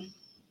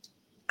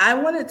I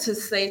wanted to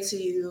say to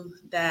you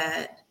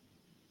that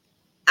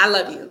I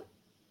love you.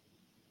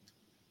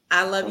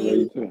 I I love love you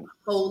you too.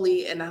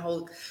 wholly, and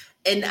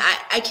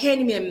I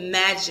can't even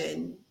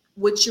imagine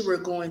what you were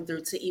going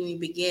through to even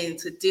begin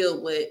to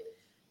deal with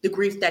the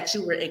grief that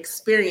you were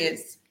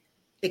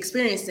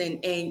experiencing,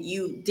 and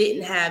you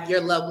didn't have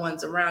your loved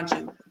ones around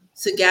you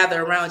to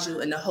gather around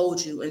you and to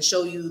hold you and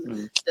show you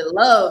Mm. the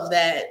love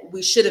that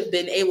we should have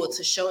been able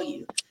to show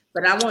you.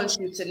 But I want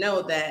you to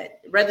know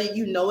that whether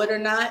you know it or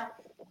not,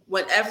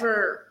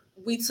 whenever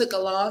we took a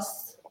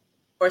loss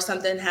or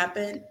something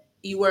happened,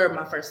 you were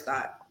my first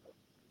thought.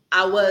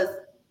 I was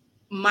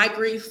My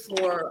grief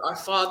for our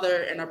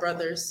father and our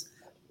brothers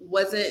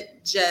wasn't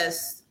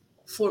just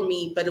for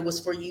me, but it was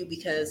for you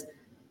because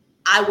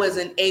I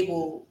wasn't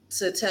able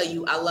to tell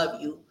you I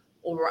love you,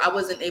 or I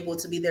wasn't able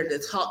to be there to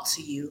talk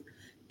to you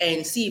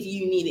and see if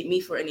you needed me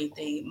for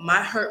anything.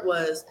 My hurt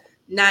was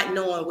not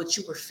knowing what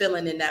you were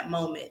feeling in that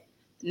moment,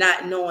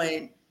 not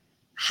knowing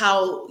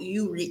how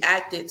you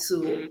reacted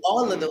to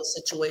all of those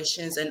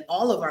situations and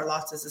all of our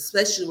losses,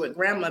 especially with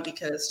grandma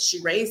because she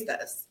raised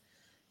us,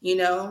 you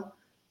know?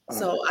 Uh,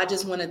 So I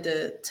just wanted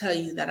to tell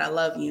you that I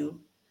love you.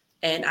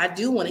 And I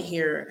do want to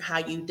hear how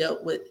you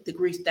dealt with the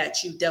grief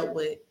that you dealt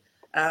with,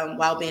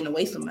 while being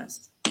away from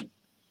us?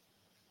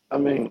 I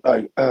mean,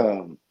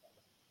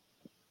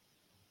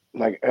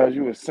 like as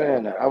you were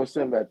saying that, I was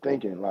sitting back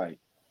thinking, like,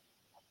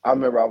 I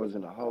remember I was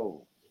in a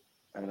hole,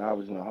 and I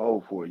was in a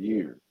hole for a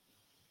year.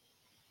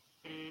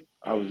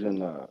 I was in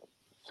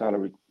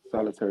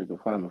solitary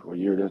confinement for a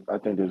year. I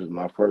think this was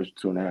my first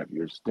 2.5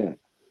 year stint.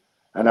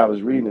 And I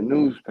was reading the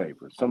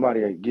newspaper.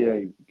 Somebody had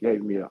gave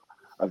me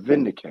a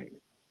vindicator.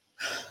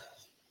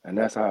 And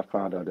that's how I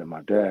found out that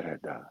my dad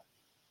had died.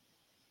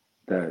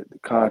 That the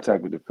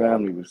contact with the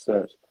family was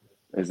such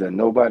is that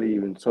nobody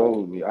even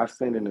told me. I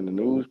seen it in the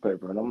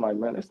newspaper, and I'm like,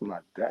 man, this is my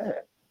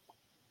dad.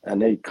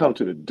 And they come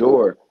to the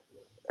door,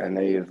 and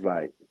they is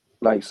like,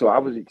 so I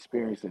was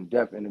experiencing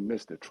death in the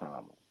midst of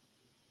trauma.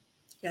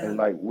 Yeah. And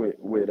like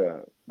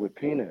with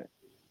Peanut,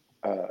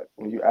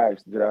 when you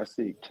asked, did I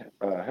seek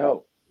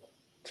help?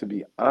 To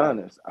be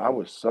honest, I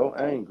was so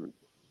angry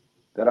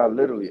that I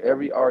literally,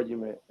 every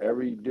argument,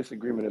 every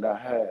disagreement that I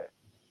had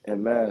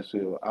in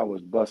Mansfield, I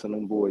was busting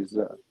them boys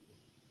up.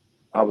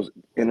 I was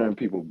entering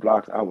people's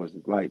blocks. I was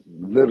like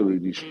literally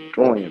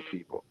destroying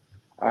people.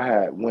 I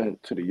had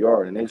went to the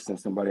yard and they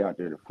sent somebody out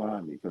there to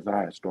find me because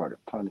I had started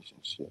punishing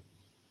shit.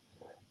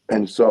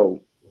 And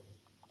so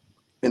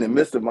in the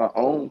midst of my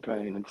own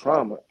pain and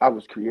trauma, I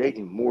was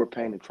creating more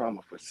pain and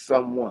trauma for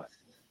someone.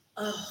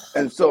 Oh.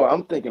 And so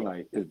I'm thinking,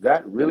 like, is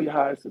that really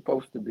how it's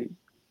supposed to be?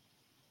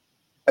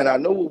 And I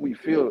know what we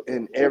feel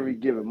in every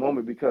given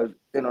moment because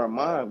in our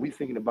mind, we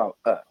thinking about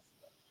us.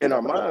 In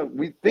our mind,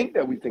 we think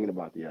that we're thinking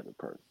about the other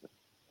person.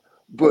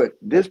 But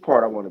this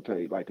part I want to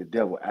play like the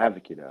devil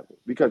advocate of it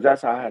because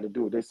that's how I had to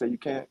do it. They say you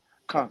can't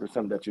conquer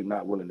something that you're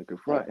not willing to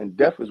confront. And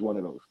death is one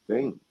of those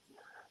things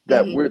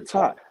that we're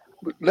taught.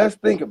 But let's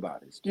think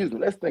about it. Excuse me.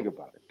 Let's think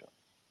about it,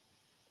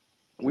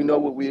 though. We know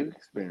what we've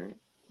experienced.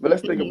 But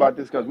let's think about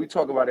this because we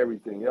talk about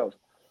everything else.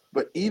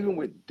 But even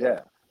with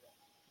death,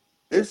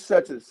 it's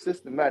such a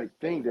systematic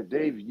thing that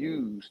they've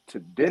used to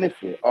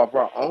benefit off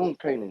our own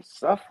pain and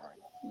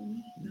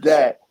suffering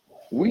that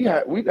we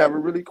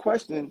never really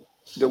questioned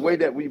the way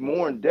that we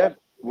mourn death.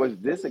 Was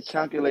this a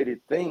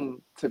calculated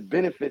thing to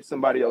benefit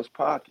somebody else's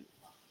pocket?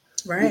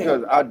 Right.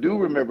 Because I do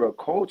remember a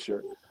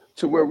culture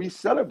to where we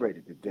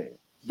celebrated the dead.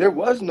 There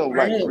was no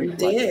grief like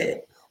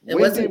that.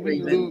 When did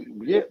we lose?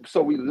 Yeah,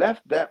 so we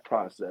left that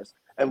process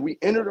and we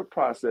entered a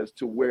process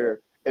to where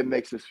it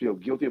makes us feel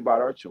guilty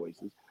about our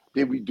choices.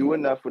 Did we do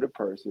enough for the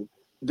person?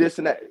 This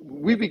and that.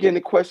 We begin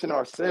to question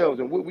ourselves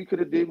and what we could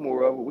have did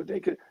more of, or what they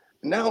could.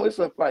 Now it's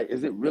like,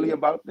 is it really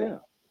about them?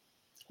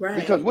 Right.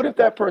 Because what if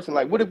that person,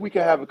 like, what if we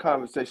could have a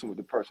conversation with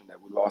the person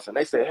that we lost and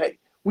they say, hey,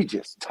 we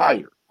just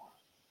tired.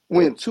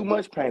 We're in too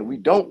much pain. We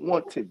don't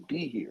want to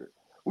be here.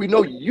 We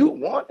know you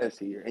want us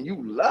here and you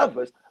love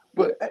us,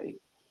 but hey,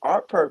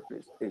 our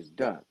purpose is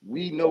done.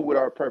 We know what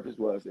our purpose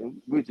was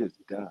and we're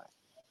just done.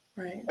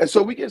 Right. And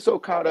so we get so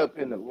caught up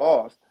in the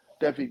loss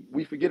that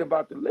we forget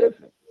about the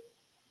living.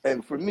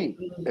 And for me,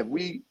 if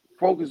we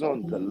focus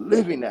on the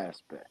living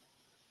aspect,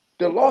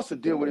 the loss will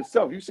deal with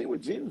itself. You see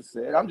what Jesus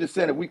said. I'm just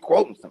saying if we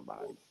quoting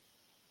somebody.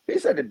 He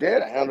said the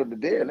dead handle the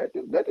dead.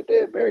 Let the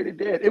dead bury the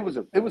dead. It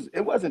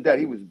wasn't that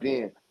he was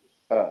being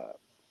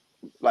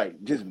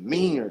like just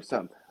mean or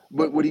something.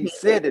 But what he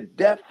said that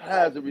death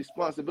has a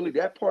responsibility.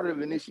 That part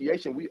of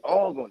initiation, we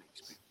all gonna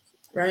experience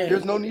it. Right.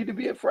 There's no need to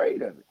be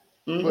afraid of it.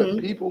 But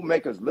people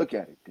make us look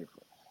at it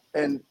different.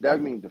 And that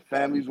means the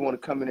families want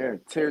to come in there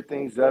and tear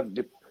things up.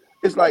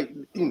 It's like,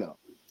 you know,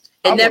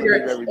 it's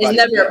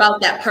never about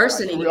that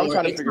person anymore. I'm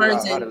trying to figure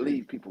out how to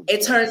leave people.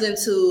 It turns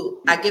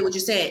into, I get what you're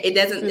saying.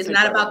 It's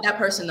not about that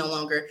person no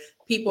longer.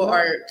 People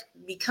are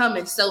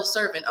becoming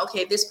self-serving.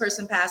 Okay, this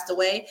person passed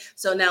away,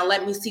 so now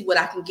let me see what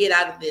I can get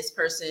out of this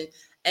person.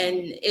 And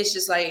it's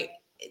just like,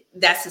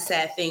 that's a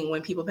sad thing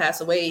when people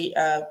pass away.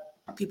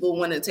 People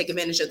want to take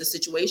advantage of the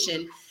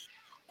situation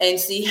and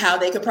see how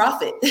they could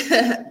profit.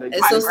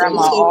 My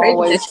grandma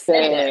always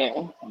said,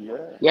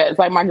 yeah, it's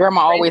like my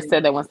grandma always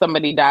said that when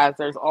somebody dies,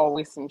 there's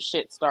always some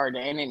shit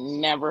started, and it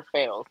never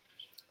fails.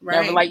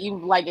 Right. Never, like,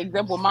 even like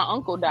example, my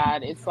uncle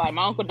died. It's like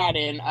my uncle died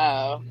in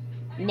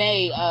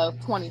May of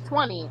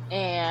 2020,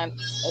 and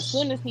as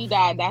soon as he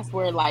died, that's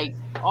where like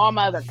all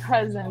my other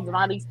cousins and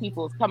all these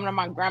people is coming to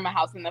my grandma's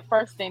house, and the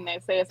first thing they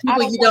say is,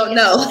 people you don't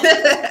know.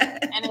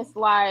 And it's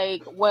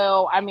like,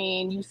 well, I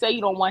mean, you say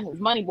you don't want his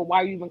money, but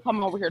why are you even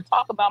coming over here to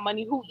talk about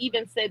money? Who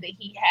even said that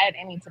he had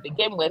any to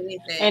begin with?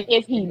 And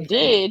if he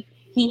did,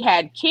 he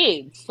had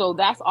kids, so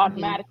that's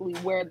automatically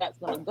where that's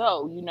gonna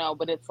go, you know.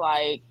 But it's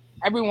like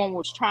everyone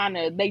was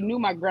they knew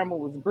my grandma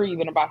was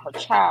grieving about her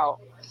child,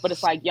 but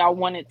it's like y'all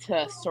wanted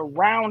to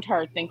surround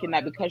her thinking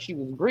that because she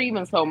was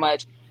grieving so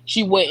much,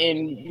 she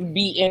wouldn't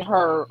be in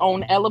her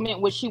own element,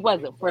 which she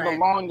wasn't for the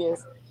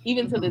longest.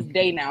 Even to this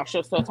day now,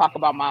 she'll still talk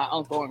about my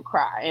uncle and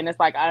cry. And it's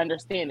like, I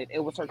understand it.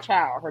 It was her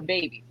child, her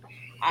baby.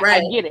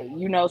 I get it.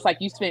 You know, it's like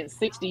you spent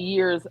 60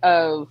 years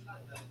of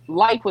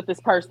life with this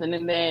person,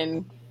 and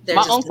then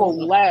my uncle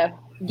left.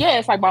 Yeah,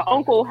 it's like my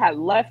uncle had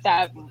left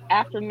that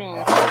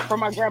afternoon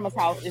from my grandma's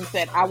house and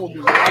said, I will be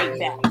right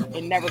back,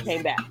 and never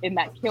came back. And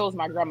that kills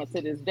my grandma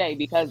to this day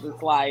because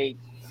it's like,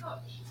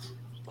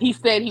 he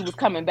said he was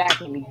coming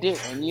back and he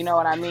didn't, you know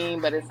what I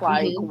mean? But it's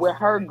like Mm-hmm. with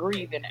her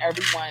grieving,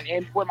 everyone,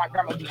 and with my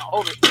grandma being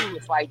older too,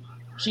 it's like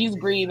she's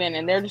grieving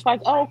and they're just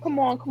like, oh, come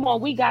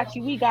on, we got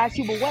you, we got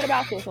you. But what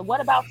about this? And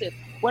what about this?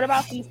 What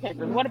about these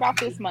papers? What about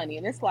this money?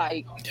 And it's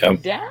like,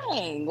 Yep.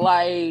 dang,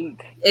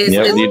 like,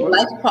 Yep. It's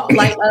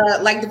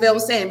But like Deville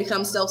was saying, it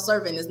becomes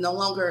self-serving. It's no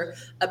longer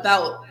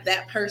about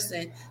that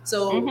person.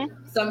 So mm-hmm,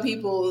 some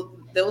people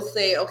they'll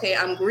say, okay,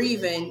 I'm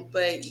grieving,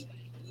 but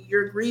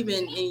you're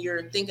grieving and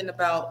you're thinking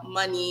about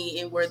money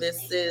and where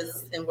this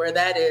is and where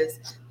that is.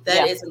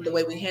 That yeah, isn't the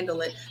way we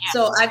handle it.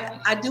 So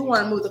I do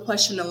want to move the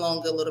question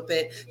along a little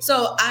bit.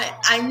 So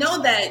I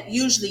know that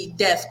usually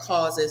death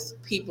causes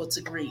people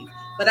to grieve,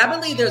 but I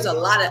believe there's a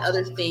lot of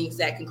other things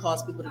that can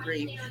cause people to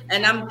grieve.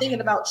 And I'm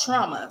thinking about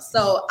trauma.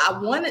 So I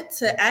wanted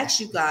to ask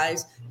you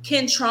guys,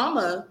 can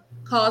trauma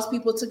cause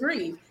people to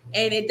grieve?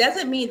 And it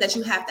doesn't mean that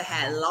you have to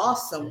have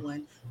lost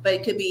someone, but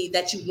it could be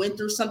that you went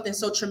through something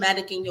so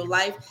traumatic in your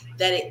life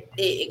that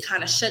it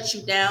kind of shuts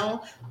you down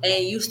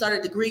and you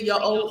started to grieve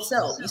your old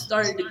self. You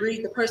started to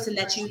grieve the person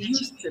that you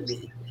used to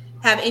be.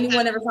 Have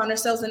anyone ever found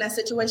themselves in that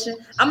situation?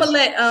 I'm gonna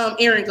let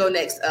Aaron go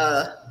next,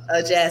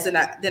 Jazz, and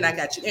then I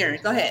got you. Aaron,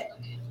 go ahead.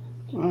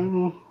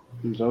 Um,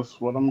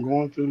 just what I'm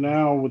going through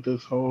now with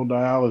this whole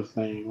dialysis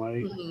thing.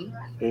 Like, Mm-hmm.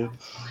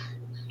 it's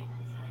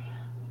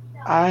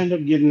I end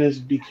up getting this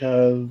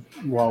because,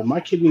 well, my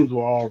kidneys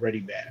were already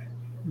bad,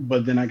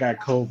 but then I got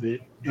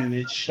COVID and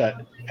it shut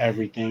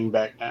everything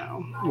back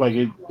down. Like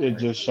it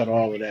just shut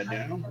all of that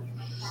down.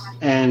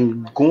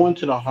 And going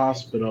to the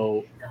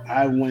hospital,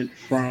 I went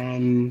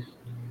from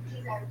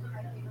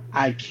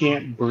I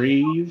can't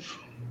breathe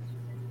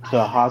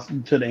to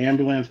hospital to the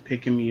ambulance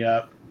picking me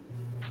up,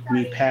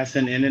 me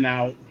passing in and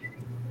out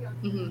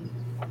Mm-hmm.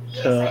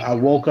 to I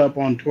woke up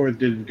on towards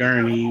this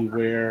gurney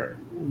where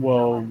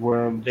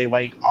they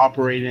like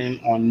operating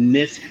on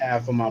this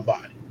half of my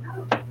body.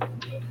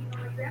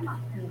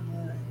 Oh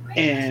my.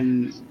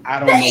 And I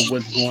don't know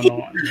what's going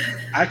on.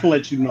 I can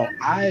let you know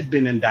I've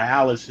been in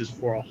dialysis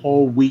for a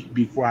whole week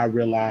before I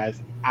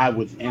realized I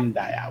was in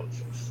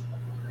dialysis.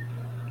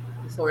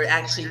 Before it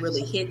actually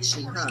really hits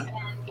you, huh?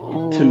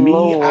 To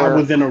me, I Lord.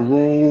 was in a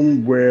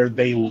room where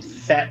they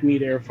sat me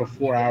there for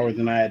 4 hours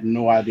and I had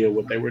no idea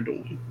what they were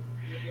doing.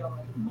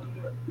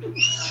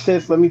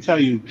 Sis, let me tell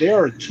you,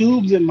 there are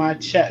tubes in my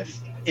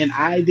chest and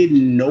I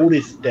didn't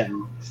notice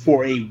them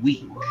for a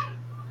week.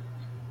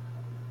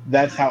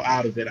 That's how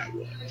out of it I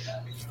was.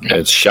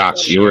 It's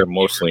shock. You were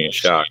emotionally in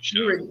shock.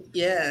 You were,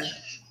 yeah.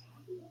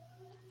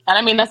 And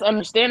I mean, that's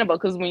understandable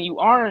because when you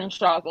are in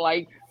shock,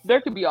 like, there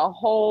could be a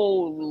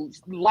whole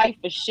life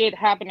of shit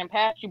happening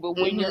past you, but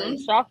when you're in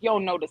Mm-hmm. shock, you'll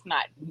notice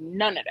not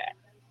none of that.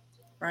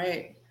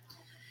 Right.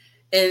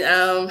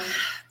 And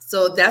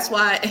so that's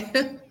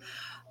why,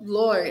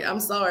 Lord, I'm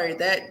sorry.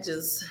 That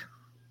just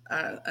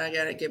I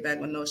gotta get back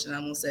my notion.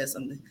 I'm gonna say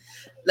something.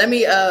 Let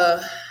me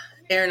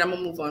Aaron, I'm gonna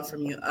move on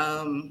from you.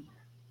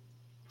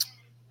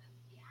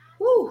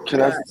 Whoo,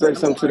 can I guys, say I'm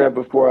something to sorry. that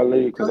before I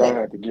leave? Go Because I ahead.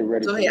 have to get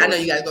ready Go for ahead. I know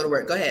work. you gotta go to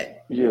work. Go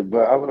ahead. Yeah,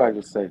 but I would like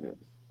to say this.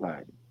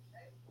 Like,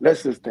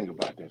 let's just think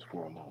about this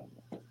for a moment.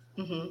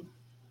 Mm-hmm.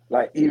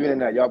 Like, even in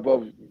that, y'all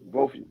both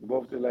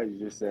the ladies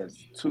just says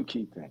two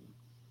key things: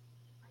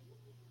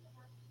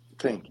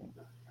 thinking.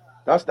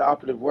 That's the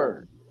operative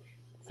word.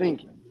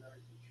 Thinking.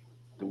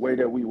 The way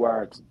that we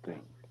wired to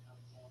think.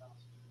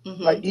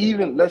 Like, Mm-hmm.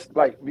 even let's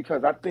like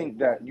because I think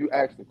that you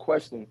asked the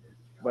question,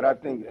 but I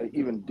think an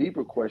even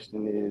deeper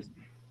question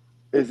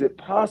is it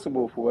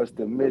possible for us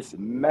to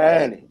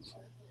mismanage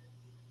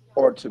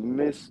or to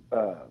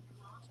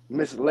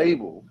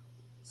mislabel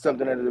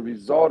something as a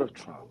result of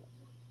trauma?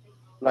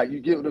 Like,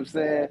 you get what I'm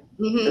saying?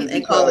 Mm-hmm. Is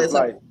And call because it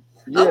like, something.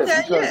 yeah,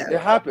 Okay, because yeah. it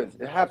happens.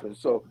 It happens.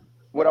 So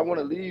what I want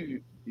to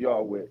leave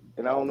y'all with,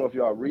 and I don't know if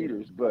y'all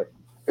readers, but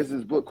it's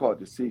this book called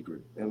The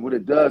Secret. And what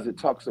it does, it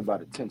talks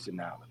about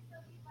intentionality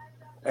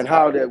and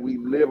how that we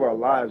live our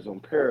lives on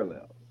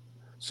parallel.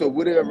 So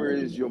whatever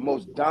is your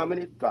most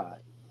dominant thought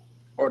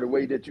or the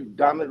way that you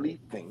dominantly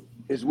think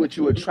is what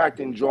you attract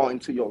and draw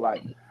into your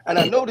life. And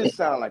I know this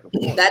sounds like a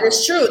foreign That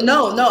is true. concept,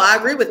 No, I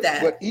agree with but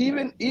that.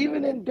 even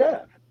in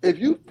death, if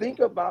you think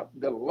about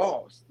the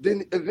loss,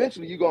 then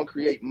eventually you're gonna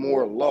create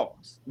more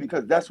loss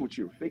because that's what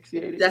you're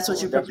fixated That's what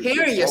on. you're That's what you're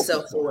preparing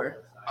yourself focused on. for.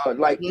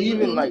 Like,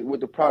 even Mm-hmm. like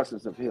with the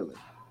process of healing,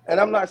 and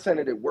I'm not saying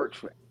that it works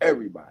for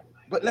everybody,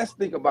 but let's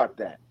think about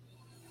that.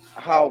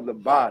 How the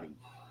body,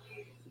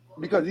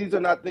 because these are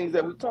not things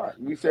that we taught.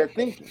 We said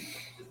thinking.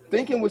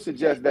 Thinking would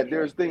suggest that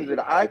there's things that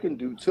I can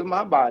do to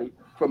my body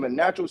from a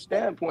natural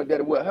standpoint that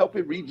it will help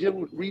it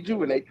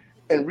rejuvenate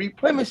and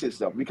replenish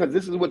itself because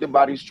this is what the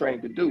body's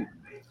trained to do.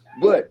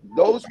 But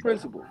those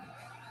principles,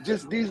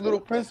 just these little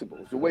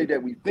principles, the way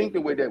that we think,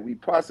 the way that we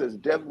process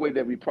death, the way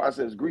that we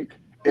process grief,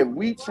 if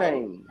we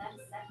change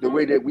the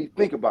way that we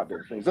think about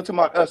those things, let's talk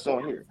about us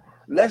on here.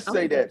 Let's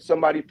say Okay. that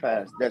somebody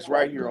passed that's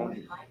right here on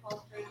here.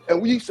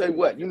 And we say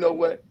what? You know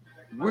what?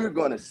 We're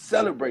going to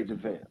celebrate the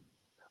veil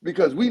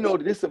because we know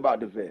this about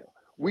the veil.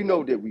 We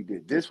know that we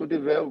did this with the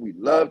veil. We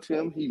loved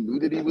him. He knew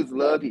that he was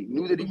loved. He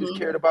knew that he was Mm-hmm.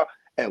 cared about.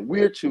 And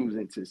we're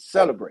choosing to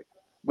celebrate.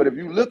 But if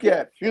you look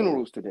at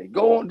funerals today,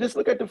 go on, just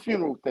look at the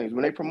funeral things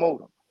when they promote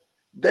them.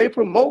 They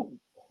promote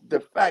the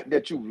fact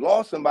that you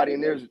lost somebody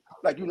and there's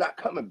like you're not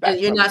coming back.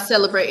 And you're not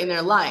celebrating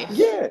their life.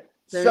 Yeah.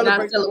 They're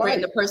not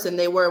celebrating the person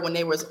they were when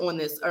they was on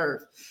this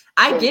earth.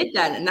 I get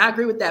that, and I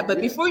agree with that. But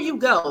before you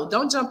go,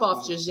 don't jump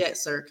off just yet,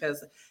 sir,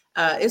 because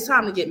it's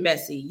time to get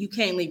messy. You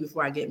can't leave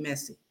before I get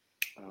messy.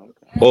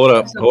 Okay. Hold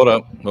up.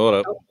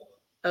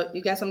 Oh,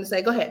 you got something to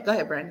say? Go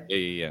ahead, Brandon.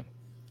 Yeah.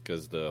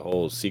 Because the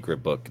whole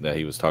secret book that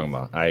he was talking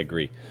about, I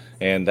agree,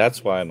 and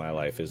that's why my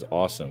life is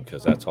awesome.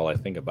 Because that's all I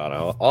think about,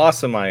 how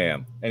awesome I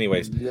am.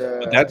 Anyways,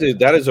 but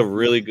that is a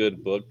really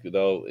good book,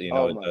 though. You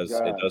know,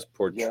 it does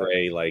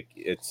portray like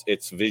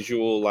it's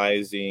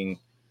visualizing,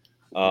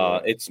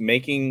 it's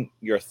making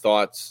your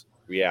thoughts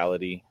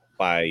reality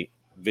by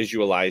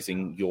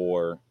visualizing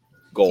your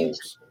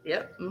goals.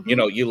 Yep. Mm-hmm. You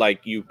know,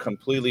 you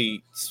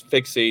completely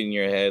fixate in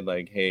your head,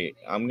 like, hey,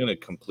 I'm gonna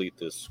complete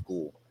this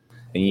school.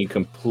 And you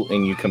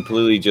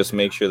completely just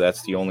make sure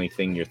that's the only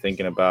thing you're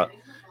thinking about,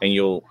 and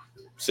you'll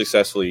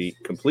successfully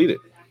complete it.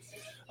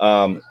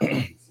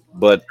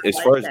 But as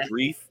far as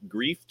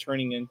grief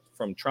turning in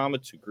from trauma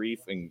to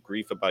grief, and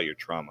grief about your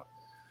trauma,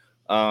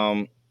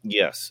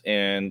 yes,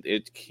 and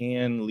it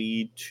can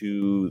lead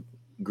to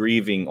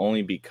grieving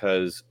only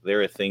because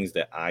there are things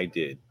that I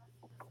did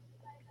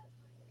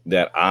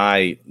that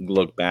I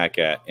look back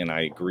at and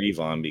I grieve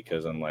on,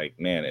 because I'm like,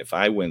 man, if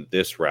I went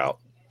this route,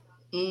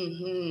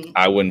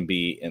 I wouldn't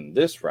be in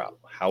this route.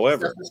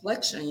 However,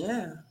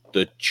 self-reflection,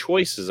 the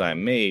choices I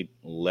made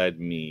led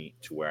me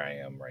to where I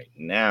am right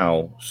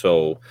now.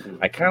 So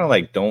I kind of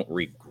like don't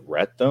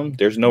regret them.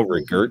 There's no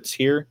regrets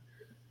here.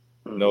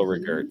 No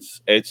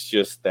regrets. It's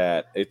just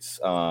that it's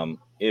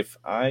if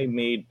I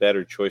made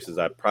better choices,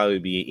 I'd probably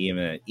be in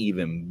an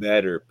even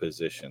better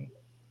position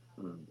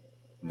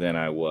than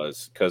I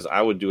was, because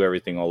I would do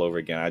everything all over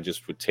again. I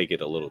just would take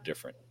it a little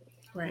different.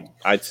 Right.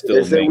 I'd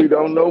still say we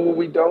don't know what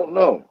we don't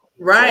know.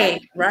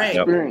 Right.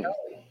 Experience.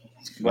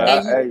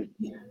 But I'm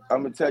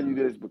gonna tell you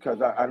this,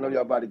 because I know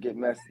y'all about to get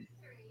messy.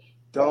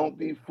 Don't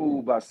be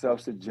fooled by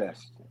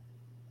self-suggestion.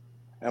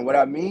 And what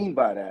I mean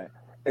by that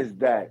is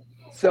that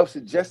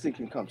self-suggestion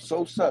can come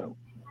so subtle.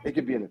 It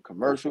could be in a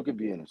commercial, it could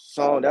be in a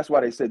song. That's why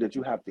they say that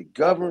you have to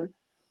govern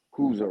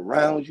who's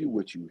around you,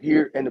 what you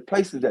hear, and the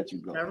places that you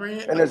go.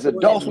 And as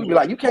adults, we be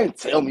like, you can't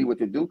tell me what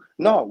to do.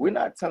 No, we're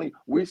not telling you.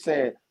 We're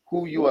saying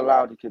who you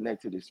allow to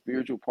connect to the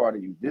spiritual part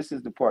of you. This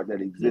is the part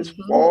that exists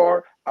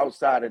far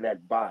outside of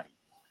that body.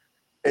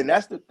 And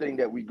that's the thing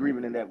that we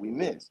grieving and that we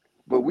miss.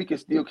 But we can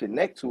still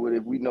connect to it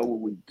if we know what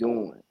we're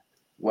doing.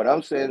 What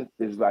I'm saying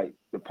is, like,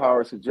 the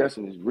power of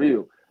suggestion is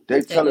real.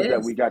 They tell us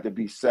that we got to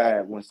be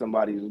sad when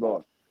somebody's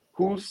lost.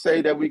 Who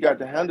say that we got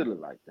to handle it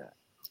like that?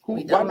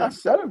 Why not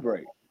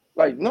celebrate?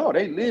 Like, no,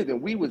 they lived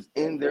and we was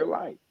in their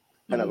life.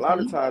 And a lot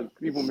of times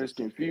people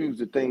misconfuse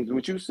the things,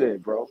 what you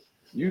said, bro.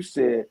 You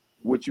said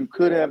what you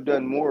could have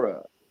done more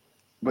of.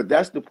 But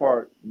that's the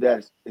part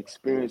that's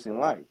experiencing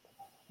life.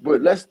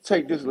 But let's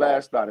take this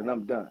last thought and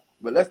I'm done.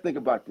 But let's think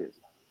about this.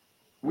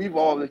 We've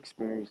all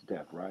experienced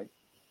death, right?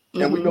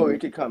 And we know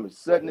it can come as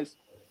suddenness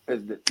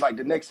as like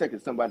the next second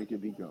somebody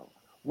could be gone.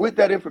 With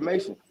that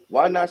information,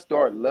 why not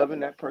start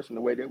loving that person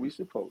the way that we're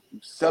supposed to,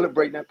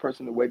 celebrating that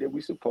person the way that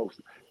we're supposed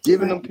to,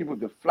 giving them people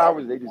the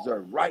flowers they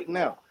deserve right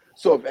now.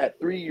 So if at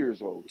 3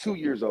 years old, 2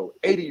 years old,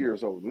 80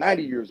 years old,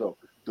 90 years old,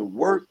 the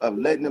work of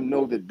letting them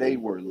know that they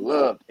were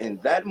loved in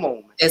that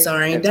moment, it's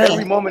already and done.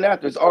 Every moment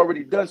after, it's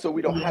already done, so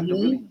we don't have to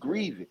really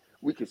grieve it.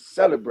 We can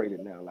celebrate it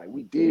now, like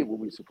we did what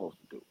we were supposed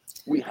to do.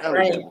 We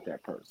handled that with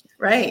that person.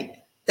 Right.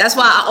 That's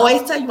why I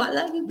always tell you I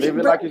love you. Live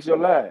it like it's your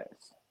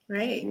last.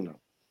 Right. You know,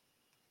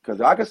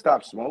 because I could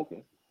stop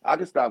smoking. I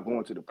could stop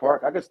going to the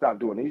park. I could stop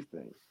doing these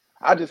things.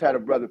 I just had a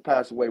brother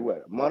pass away,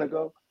 a month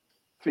ago?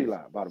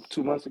 Feline, about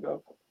 2 months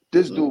ago.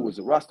 This dude was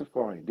a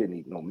Rastafarian. Didn't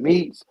eat no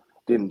meats,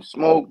 didn't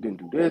smoke, didn't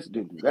do this,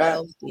 didn't do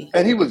that.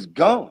 And he was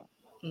gone.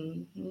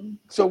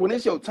 So when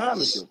it's your time,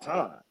 it's your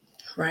time.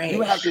 Right.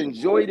 You have to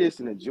enjoy this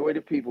and enjoy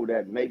the people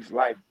that makes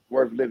life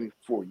worth living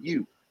for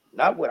you.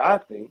 Not what I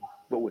think,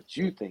 but what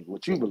you think,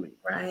 what you believe.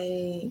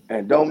 Right.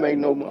 And don't make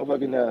no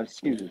motherfucking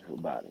excuses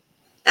about it.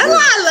 That's why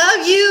I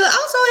love you.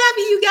 I'm so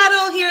happy you got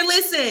on here.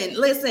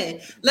 Listen.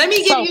 Let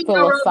me give you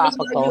your roses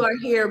while you are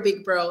here,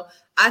 big bro.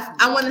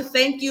 I want to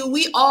thank you.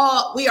 We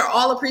are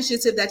all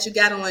appreciative that you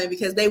got on,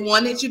 because they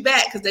wanted you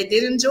back because they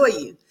did enjoy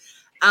you.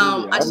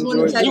 I just want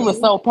to tell you, were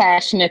so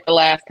passionate the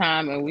last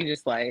time, and we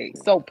just like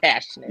so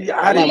passionate. Yeah,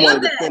 I didn't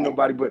want to defend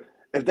nobody, but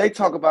if they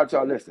talk about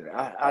y'all, listen,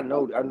 I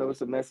know it's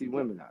some messy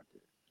women out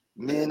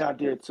there, men out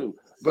there too.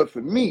 But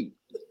for me,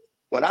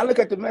 when I look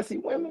at the messy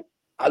women,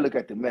 I look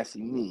at the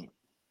messy men,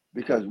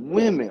 because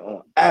women,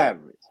 on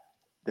average,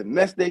 the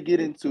mess they get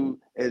into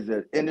is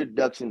an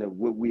introduction of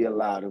what we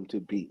allow them to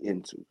be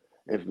into.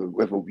 If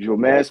your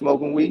man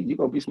smoking weed, you're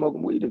gonna be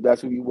smoking weed if that's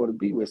who you want to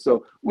be with.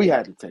 So we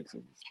had to take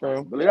some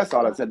responsibility. That's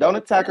all I said. Don't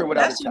attack her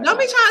without attacking. Don't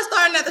be trying to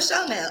start another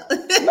show now.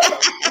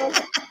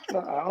 No,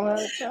 I don't have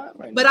time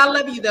right but now. I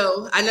love you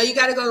though. I know you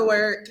got to go to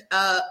work.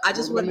 I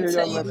just wanted to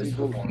tell you.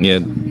 Yeah,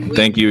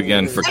 thank you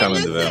again for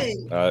coming,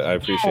 Deville. I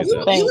appreciate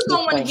that. You was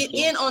gonna want to get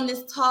in on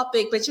this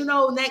topic, but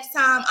next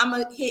time I'm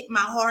gonna hit my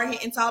hard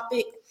hitting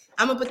topic.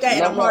 I'm gonna put that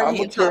in a hard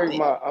hitting topic.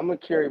 I'm gonna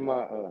carry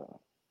my.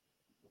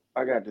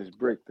 I got this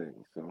brick thing,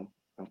 so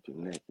I'm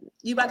connected.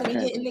 You about to be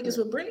hitting niggas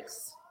with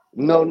bricks?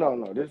 No.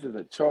 This is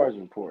a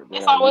charging port.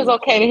 It's always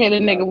okay to hit a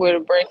nigga with a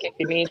brick if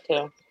you need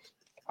to.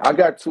 I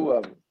got 2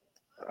 of them.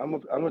 I'm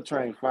a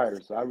trained fighter,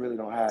 so I really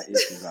don't have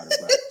issues out of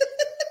that.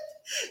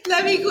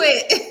 Let me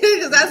quit,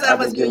 because that's how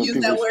much you use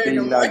that word.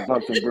 Not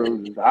bumps and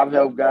bruises. I've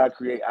helped God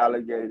create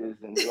alligators,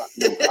 and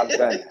I've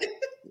done it.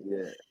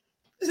 Yeah.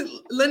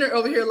 Leonard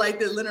over here like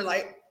this. Leonard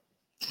like.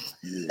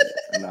 Yeah.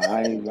 No,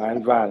 I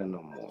ain't violent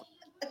no more.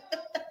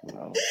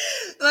 No.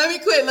 Let me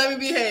quit. Let me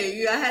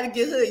behave. I had to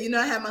get hood.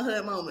 I had my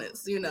hood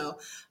moments.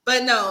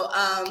 But no.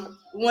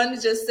 Want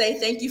to just say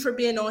thank you for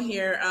being on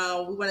here.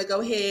 We want to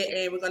go ahead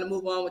and we're going to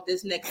move on with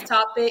this next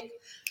topic.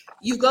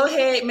 You go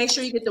ahead. Make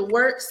sure you get to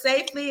work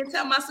safely and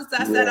tell my sister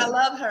I said I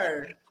love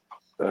her.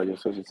 Your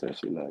sister said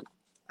she loves you.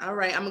 All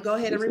right, I'm gonna go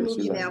ahead and remove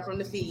you now from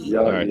the feed.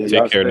 All right,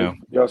 take care now.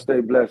 Y'all stay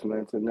blessed, man.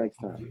 Until next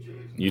time.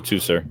 You too,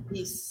 sir.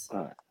 Peace. All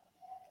right.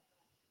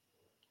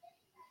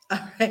 All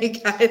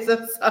right, guys.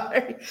 I'm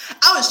sorry.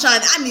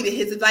 I needed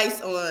his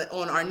advice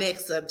on our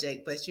next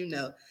subject, but he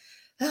knew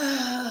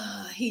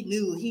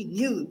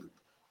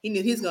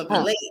he's gonna be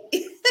late.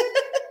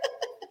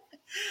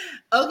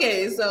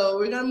 Okay, so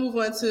we're gonna move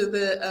on to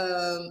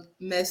the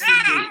messy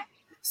boot.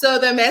 So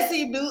the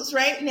messy boots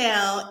right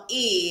now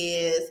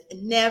is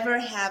never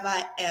have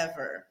I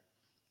ever.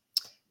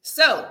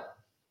 So,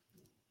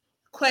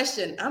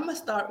 question. I'm gonna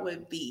start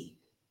with B.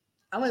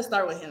 I'm gonna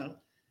start with him,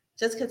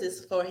 just because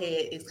his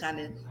forehead is kind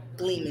of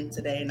gleaming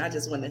today, and I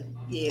just want to.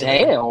 Yeah.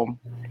 Damn.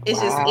 It's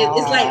just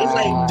it's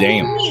like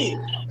damn.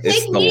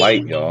 It's the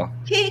light, y'all.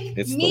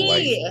 It's the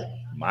light.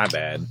 My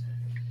bad.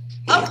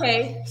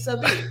 Okay, so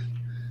B.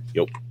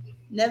 Yep.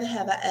 Never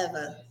have I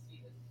ever.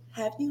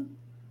 Have you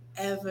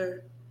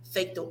ever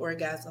faked the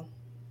orgasm?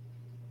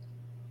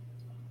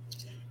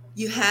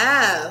 You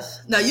have.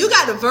 Now you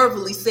got to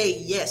verbally say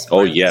yes.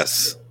 Oh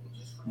yes.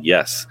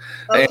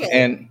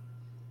 Okay.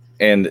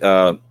 And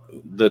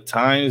the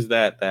times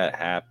that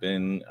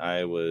happened,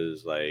 I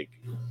was like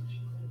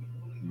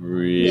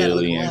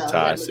really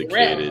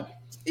intoxicated.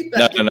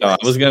 No. I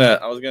was gonna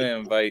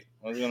invite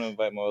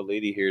my old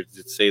lady here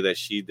to say that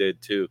she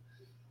did too.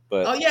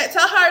 But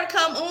tell her to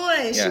come on.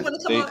 Yeah, she want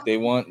to come on. They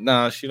want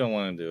she don't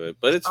want to do it,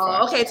 but it's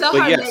fine. Okay, tell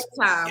her next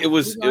time. It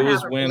was when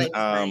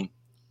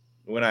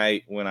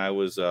I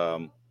was I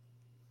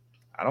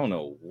don't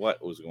know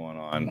what was going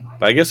on,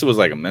 but I guess it was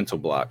like a mental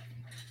block.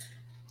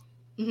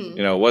 Mm-hmm.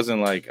 It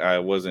wasn't like I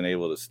wasn't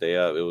able to stay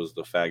up. It was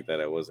the fact that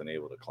I wasn't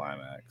able to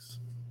climax.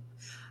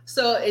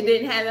 So it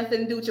didn't have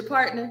nothing to do with your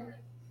partner?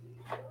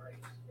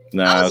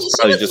 No, it's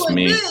probably just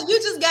me. Good.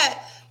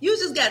 You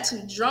just got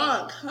too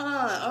drunk,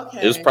 huh?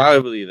 Okay. It was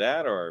probably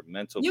that or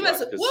mental. What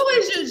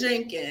was you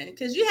drinking?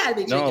 Because you had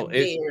to be drinking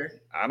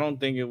beer. I don't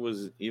think it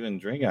was even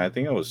drinking. I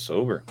think I was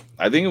sober.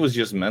 I think it was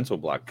just mental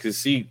block. Because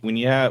see,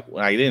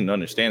 I didn't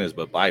understand this,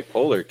 but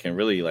bipolar can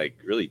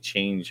really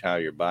change how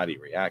your body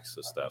reacts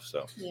to stuff.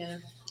 So yeah,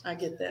 I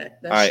get that.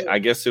 I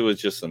guess it was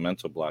just a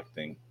mental block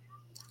thing.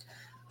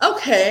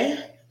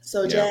 Okay,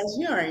 so Jazz,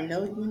 you already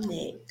know you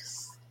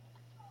next.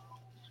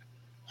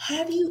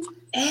 Have you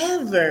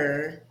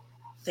ever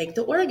faked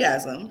the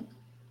orgasm?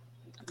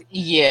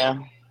 Yeah.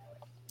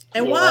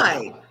 And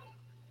why?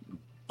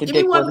 The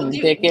dick wasn't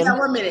dicking.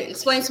 1 minute.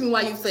 Explain to me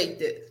why you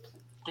faked it.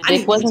 The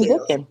dick wasn't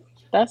dicking.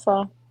 That's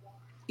all.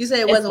 You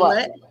said it wasn't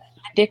what?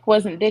 Dick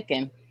wasn't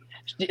dicking.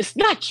 It's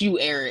not you,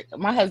 Eric.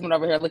 My husband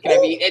over here looking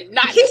at me.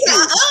 Not you.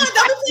 Don't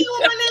say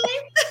my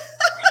name.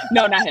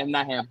 No, not him.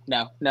 No.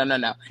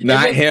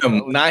 Not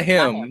him.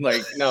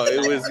 Like, no,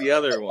 it was the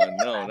other one.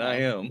 No, not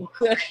him.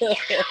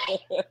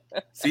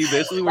 See,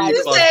 this is where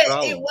you cause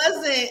problems. It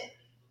wasn't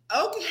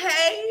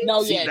okay.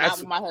 No,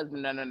 not my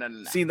husband.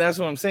 No. See, that's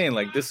what I'm saying.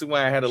 Like, this is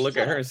why I had to look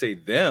at her and say,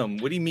 them.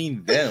 What do you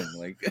mean, them?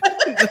 Like,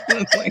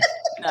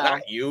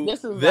 not you.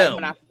 This is them. like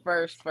when I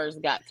first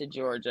got to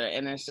Georgia,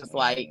 and it's just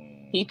like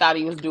he thought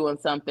he was doing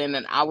something,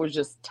 and I was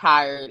just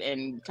tired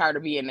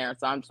of being there.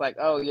 So I'm just like,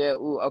 oh yeah,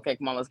 okay,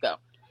 come on, let's go.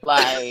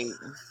 Like,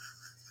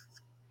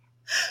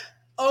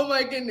 oh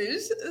my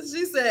goodness.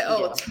 She said,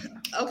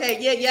 okay,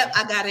 yep,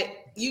 I got it.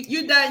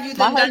 You done.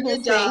 My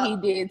husband said he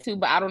did too,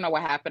 but I don't know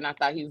what happened. I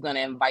thought he was going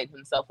to invite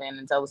himself in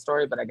and tell the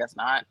story, but I guess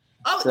not.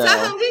 Oh, so.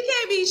 Tell him he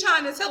can't be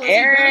trying to tell us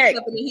Eric.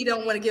 Something he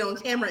don't want to get on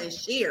camera and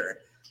share.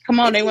 Come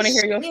on, they want to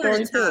hear your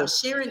story too.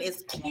 Sharing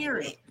is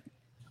caring.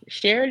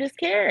 Sharing is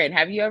caring.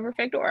 Have you ever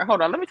faked or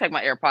hold on? Let me take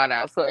my AirPod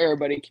out so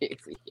everybody can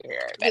see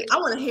here. I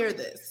want to hear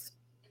this.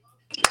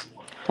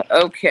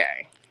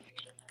 Okay.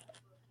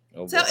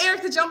 Oh, tell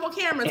Eric to jump on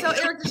camera. He got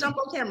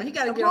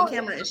to get on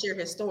camera and share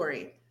his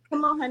story.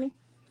 Come on, honey.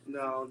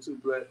 No, I'm too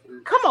black.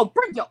 Come on,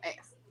 bring your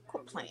ass.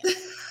 Quit playing.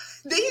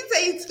 Did he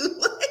say too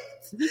late?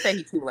 He said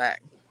he too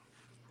black.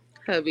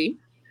 Hubby.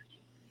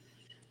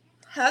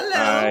 Hello,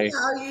 Hi.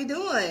 how are you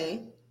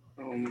doing?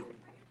 Um,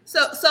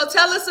 So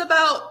tell us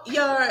about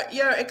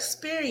your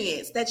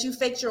experience that you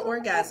faked your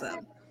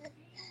orgasm.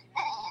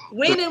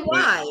 When and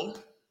why?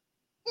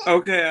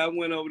 okay, I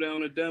went over there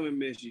on a dummy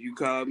mission. You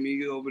called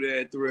me over there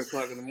at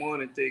 3:00 in the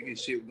morning thinking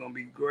shit was gonna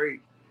be great.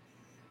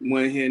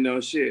 Wasn't hear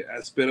no shit. I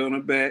spit on her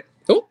back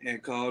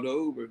and called the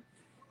Uber.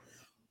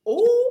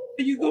 Oh,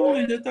 Where you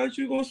going? I thought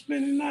you were gonna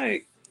spend the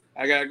night.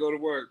 I gotta go to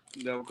work.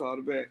 Never called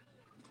her back.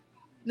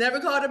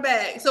 never called her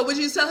back. So would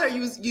you tell her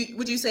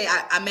would you say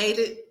I made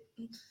it?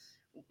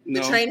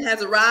 The train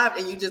has arrived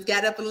and you just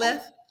got up and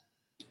left?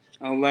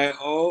 I'm like,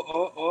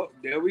 oh,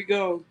 there we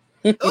go.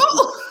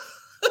 Oh.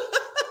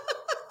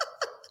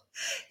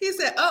 He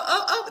said,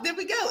 oh, there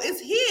we go. It's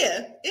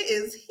here. It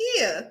is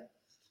here.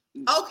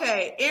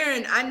 Okay,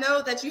 Aaron, I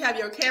know that you have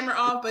your camera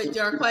off, but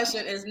your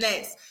question is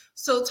next.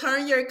 So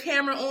turn your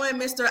camera on,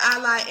 Mr.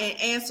 Ali,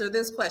 and answer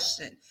this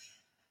question.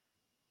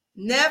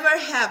 Never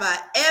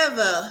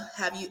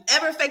have you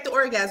ever faked the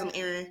orgasm,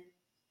 Aaron?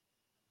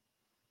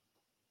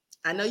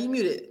 I know you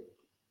muted.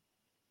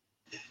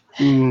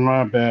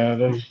 My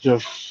bad. It's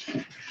just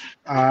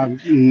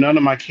none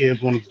of my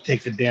kids wanted to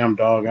take the damn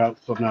dog out,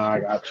 so now I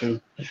got to.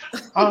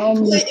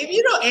 If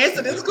you don't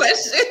answer this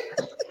question,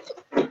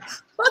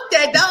 fuck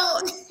that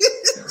dog.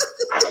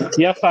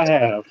 Yes, I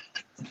have.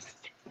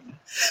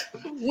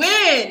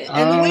 When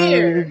and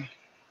where?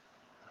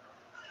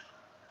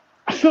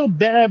 I feel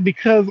bad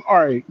because,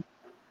 all right,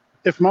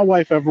 if my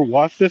wife ever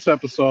watched this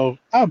episode,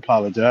 I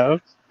apologize.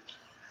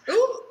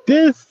 Ooh.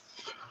 This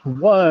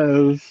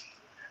was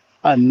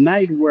a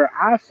night where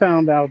I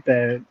found out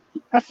that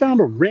I found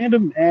a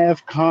random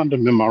ass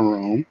condom in my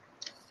room.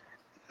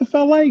 I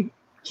felt like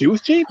she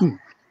was cheating.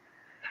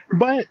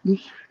 But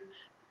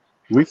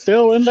we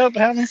still end up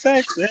having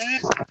sex. And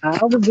I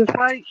was just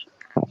like,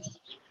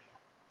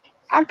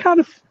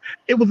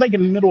 it was like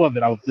in the middle of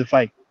it, I was just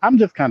like, I'm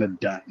just kind of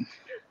done.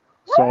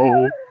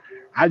 So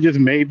I just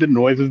made the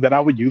noises that I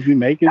would usually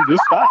make and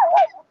just stop.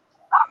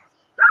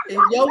 If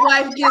your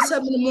wife gets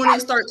up in the morning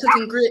and start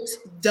cooking grits,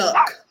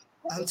 duck.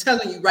 I'm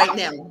telling you right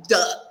now,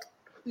 duck.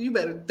 You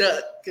better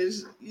duck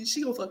because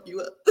she gonna fuck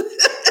you up.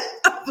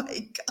 Oh my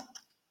God.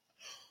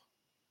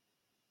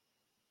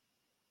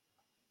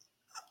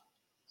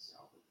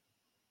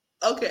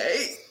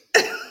 Okay.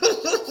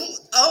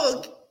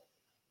 Oh,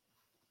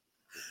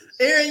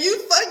 Aaron, you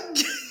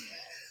fucking.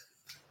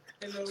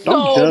 Don't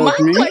So my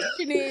judge me.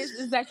 question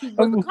is that you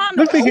was the condom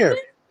Listen open? here.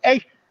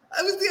 Hey,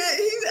 I was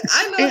good.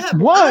 I know it how.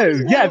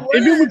 was. Yes.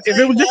 Words, If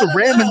it was just a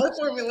random. how to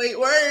formulate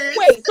words.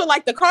 Wait, so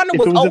like the condom If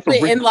was it was just a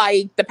open ra- and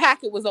like the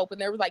packet was open.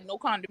 There was like no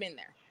condom in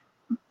there.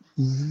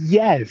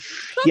 Yes.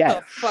 Shut Yes.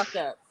 the fuck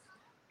up.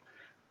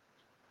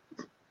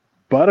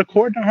 But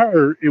according to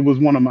her, it was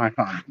one of my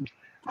condoms.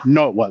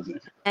 No, it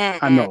wasn't.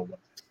 I know it wasn't.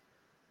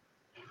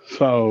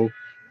 So,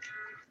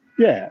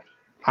 yeah,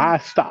 I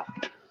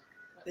stopped.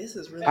 This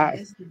is really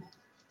messy.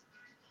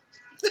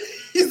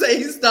 He said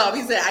he stopped.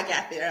 He said, I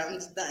got there. I'm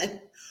just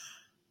done.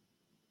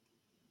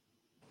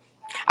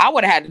 I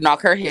would have had to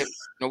knock her head in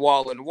the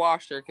wall in the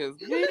washer because.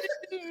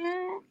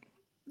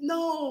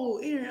 No,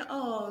 Aaron.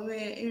 Oh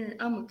man, Aaron,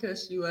 I'm gonna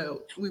cuss you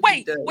out.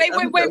 Wait.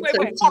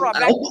 Hold on.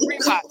 Back to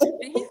rewind.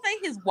 Did he say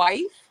his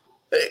wife?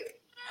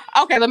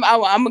 Okay, I'm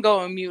gonna go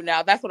on mute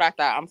now. That's what I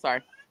thought. I'm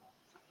sorry.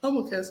 I'm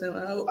gonna cuss him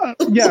out.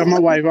 Yeah, my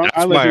wife.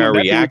 That's why our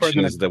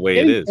reaction is the way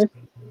it is.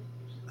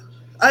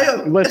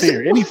 Listen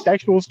here. Any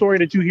sexual story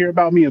that you hear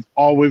about me is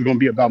always going to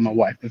be about my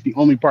wife. It's the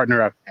only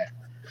partner I've had.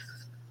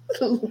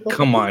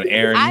 Come on,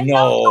 Aaron. I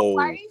no.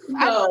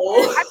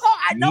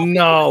 I know.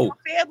 No.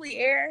 Family,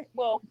 Aaron.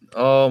 Well.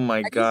 Oh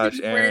my gosh,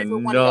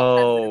 Aaron.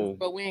 No.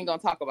 But we ain't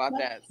gonna talk about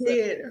that. My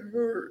head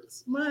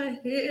hurts. My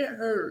head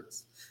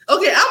hurts.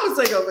 Okay, I'm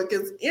gonna take over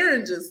because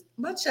Aaron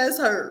my chest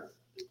hurt.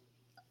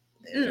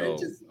 Aaron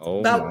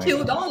about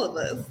killed all of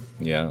us.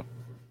 Yeah.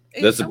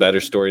 That's a better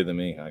story than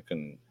me. I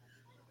couldn't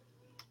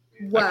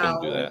do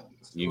that.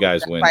 You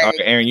guys win. All right,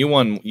 Aaron, you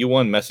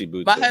won messy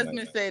boots. My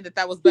husband said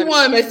that was better. You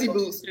won messy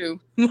boots too.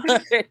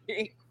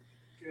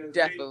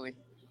 Definitely.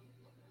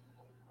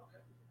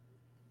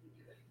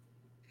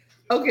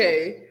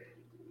 Okay.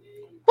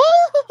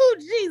 Woo,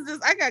 Jesus!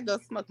 I gotta go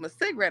smoke my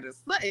cigarette or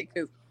something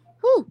because,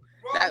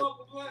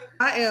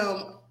 I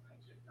am.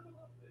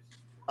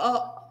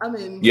 I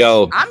mean,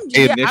 yo, I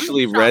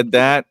initially read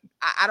that.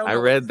 I don't know. I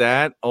read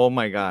that. Oh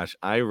my gosh,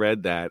 I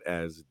read that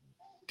as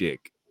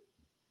dick.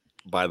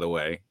 By the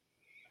way.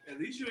 At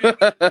least you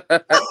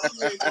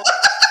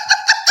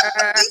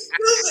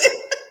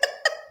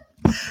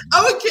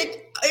I'm gonna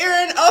kick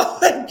Aaron. Oh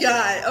my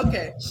God.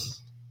 Okay.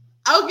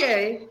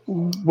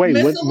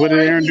 Wait, what did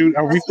Aaron do?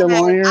 Are we still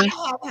on air? I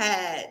have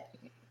had.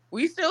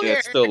 We still here.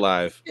 It's still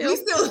live. We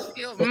still.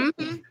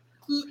 Mm-hmm.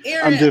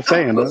 Aaron, I'm just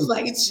saying. I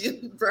like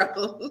you,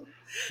 bro.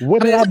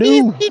 What did I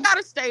do? He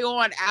gotta stay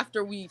on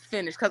after we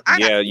finish because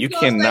you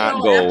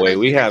cannot go away.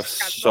 We have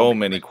so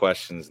many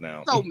questions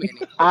now. So many.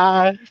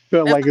 I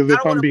feel like as if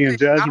I'm being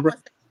judged.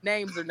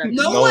 names or nothing.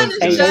 No No one one's is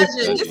gonna judging.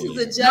 judge This is you.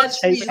 a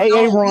judge-free Hey,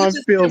 zone. We Ron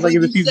just feels can't like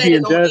believe if you he's said it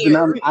being on judged, and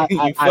air. I You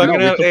I know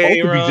fucking it's up, supposed to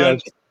be Ron.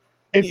 judged.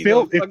 It You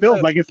done feels fucked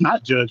up. like it's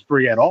not judge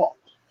free at all.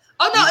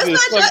 Oh no, You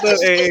just it's not fucked up,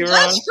 it's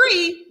Ron.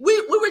 judge-free.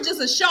 We were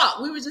just in shock.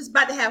 We were just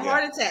about to have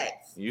heart attacks.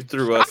 You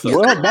threw us up.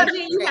 Well, I that's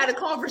mean, you had a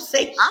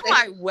conversation. I'm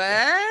like, what?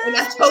 And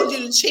I told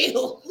you to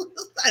chill.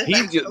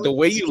 The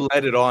way you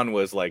let it on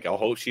was like, I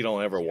hope she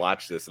don't ever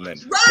watch this, and then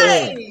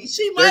Right. boom,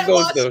 She there might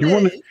goes watch the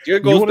this. there you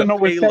goes want to the know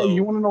what's sad. payload.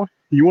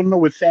 You want to know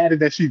what's sad is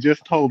that she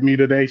just told me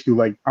today. She was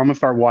like, "I'm gonna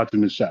start watching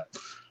the show."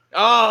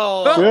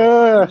 Oh,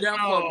 Yeah. Done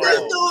no. for, This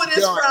bro. dude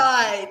is Done.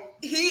 fried.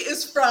 He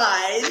is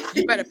fried.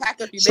 You better pack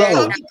up your So- bag.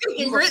 He'll now. be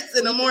cooking You grits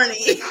in the gonna morning.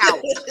 sleep on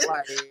the couch,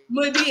 like.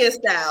 Medea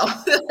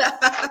style.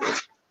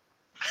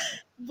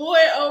 Boy,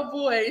 oh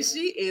boy,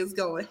 she is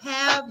gonna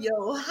have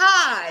your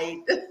hide.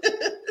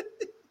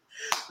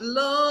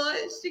 Lord,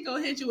 she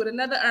gonna hit you with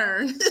another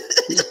urn.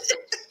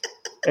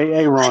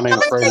 Hey, Ron ain't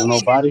afraid of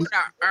nobody. With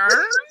an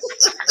urn?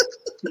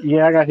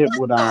 Yeah, I got hit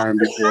with an iron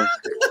before.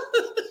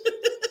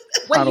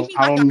 Wait, I you don't- mean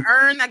I like don't- an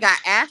urn that got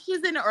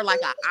ashes in it, or like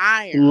an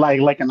iron?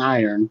 Like an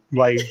iron,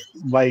 like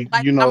Like,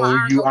 you know, I'ma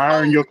iron you your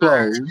iron your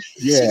clothes, clothes.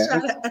 She Yeah,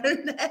 trying to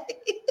earn that.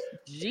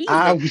 Jesus,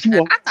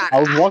 I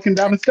was walking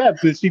down the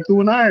steps and she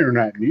threw an iron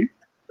at me.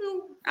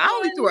 I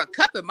only threw a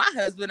cup at my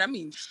husband. I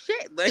mean,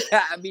 shit. Like,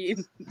 I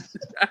mean,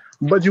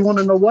 But you want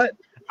to know what?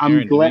 I'm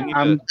Aaron, do we glad. need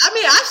I mean,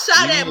 I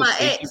shot You at need my to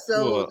take ex, you to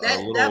so a that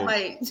little-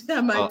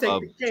 might take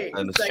the cake.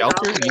 in It's a like,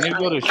 shelter. I You need to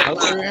go to a don't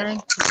shelter, lie.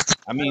 Aaron.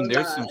 I mean, Oh,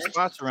 there's some gosh.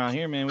 spots around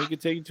here, man. We could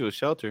take you to a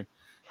shelter.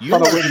 You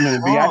Hold on, are wait a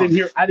minute, B. I strong. didn't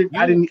hear. I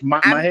didn't.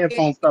 My I mean,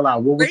 headphones fell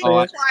out. What was Ring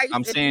that? twice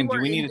I'm if you saying, do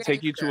were we need in to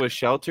take you to gangster. a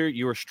shelter?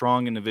 You're a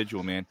strong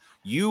individual, man.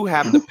 You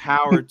have the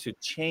power to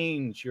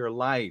change your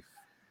life.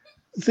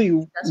 See,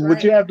 That's what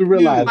right. you have to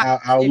realize,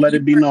 Like, I'll if let you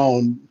it be were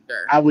known.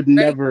 gangster, I would they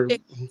never.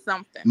 pick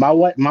something. My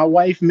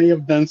wife may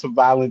have done some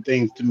violent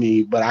things to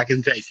me, but I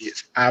can take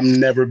it. I've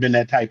never been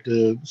that type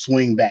to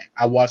swing back.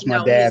 I watched my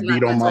No, he's dad not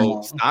beat on that my type. So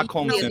mom.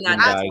 Stockholm He is syndrome,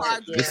 not that guys.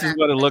 type, This yeah. is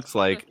what it looks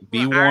like.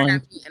 Be warned.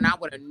 And I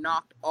would have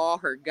knocked all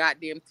her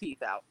goddamn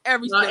teeth out.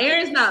 Every No, single.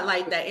 Aaron's not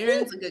like that.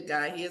 Aaron's a good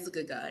guy. He is a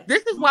good guy.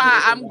 This is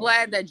why I'm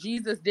glad that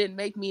Jesus didn't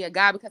make me a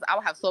guy, because I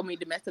would have so many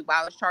domestic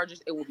violence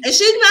charges. It will be. And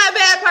she's not a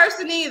bad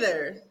person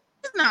either.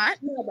 She's not.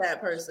 She's not a bad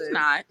person. She's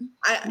not.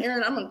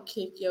 Aaron, I'm gonna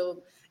kick your.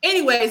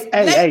 Anyways,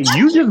 Hey,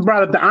 you just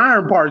brought up the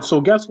iron part, so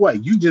guess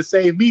what? You just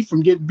saved me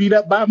from getting beat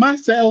up by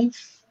myself.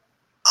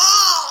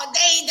 Oh,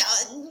 they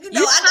don't. You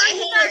know,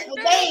 I got hands for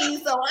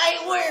days, so I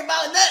ain't worried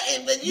about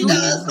nothing. But you know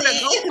what I'm saying?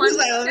 It's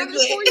like, oh, Before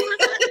this you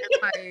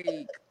were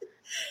like,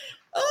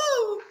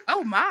 oh,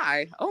 oh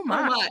my. oh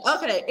my.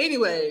 Okay.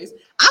 Anyways,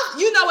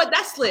 you know what?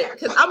 That's slick,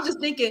 because I'm just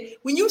thinking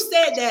when you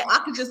said that, I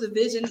could just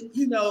envision,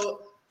 you know,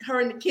 her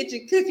in the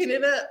kitchen cooking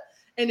it up,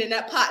 and then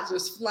that pot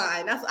just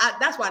flying. That's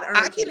why the urn.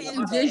 I can came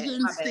out.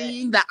 envision My bad.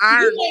 seeing the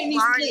iron made me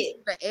flying sick.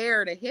 in the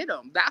air to hit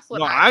him. That's what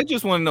No, I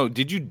just want to know,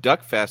 did you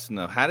duck fast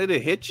enough? How did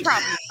it hit you?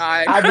 probably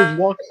not.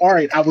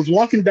 I was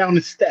walking down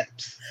the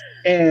steps,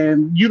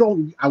 and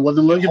I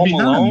wasn't looking Home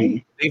behind Alone?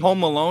 me. They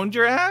Home Alone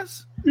your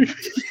ass?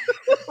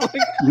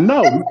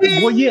 No,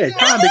 well, yeah,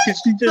 kind of,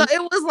 because she So just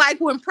it was like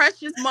when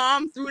Precious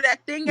mom threw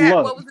that thing at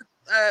Look. what was it,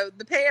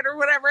 the pan or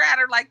whatever at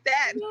her like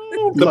that.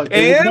 look.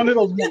 It was one of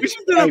those.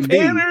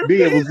 Hey,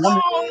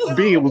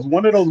 B, it was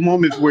one of those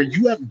moments where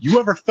you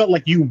ever felt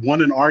like you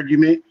won an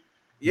argument.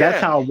 Yeah.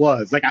 That's how it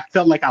was. Like I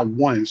felt like I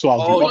won, so I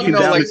was Oh, walking you know,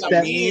 down like the the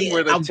steps. meme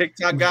where the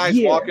TikTok guy's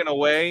Yeah. walking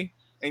away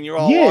and you're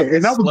all Yeah, walking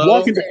and I was slow.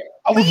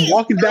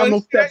 walking down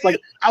those steps like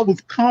I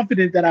was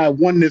confident that I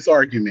won this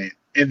argument,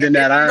 and then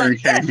that iron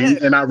came,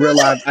 and I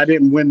realized I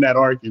didn't win that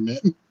argument.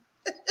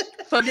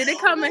 So did it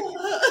come in?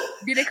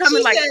 Did it come She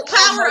in like said,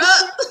 power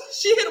up?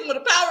 She hit him with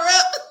a power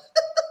up.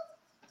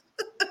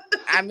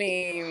 I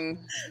mean,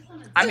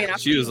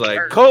 She was like,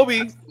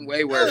 Kobe.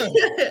 Way worse.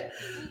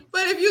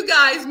 But if you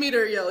guys meet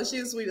her, yo,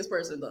 she's the sweetest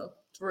person though,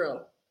 for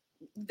real.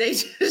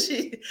 She's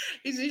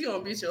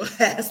gonna beat your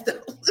ass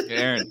though.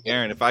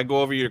 Aaron, if I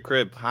go over your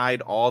crib,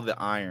 hide all the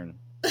iron.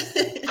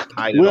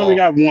 Hide We it only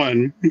all. got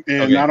one,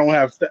 and Okay. I don't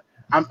have.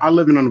 I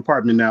live in an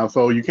apartment now,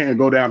 so you can't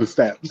go down the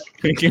steps.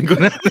 You can go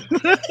down.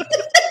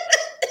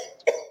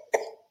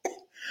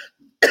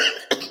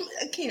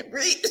 I can't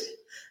breathe.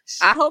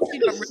 I hope she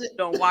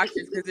don't watch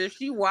this, because if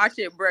she watch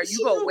it, bro,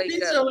 you gonna wake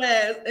beat up. your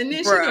ass, and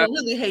then she Bruh. gonna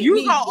really hate You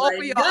me. gonna like,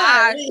 open your God,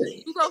 eyes.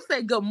 really? You gonna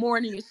say good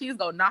morning, and she's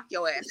gonna knock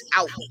your ass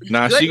out.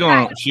 Nah, Good she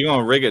night.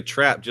 gonna rig a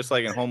trap just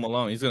like in Home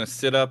Alone. He's gonna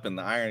sit up and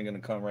the iron gonna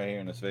come right here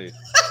in his face.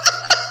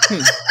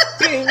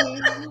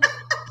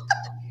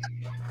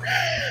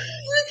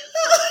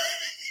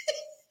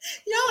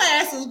 Your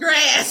ass is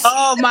grass.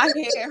 Oh, my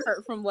head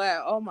hurt from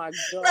laugh. Oh my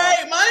god.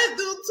 Right, mine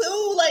do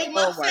too. Like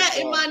my Oh my fat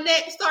in God. my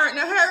neck starting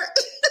to hurt.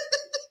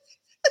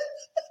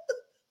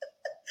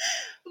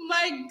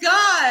 My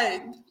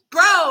God,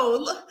 bro,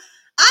 look,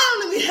 I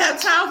don't even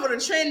have time for the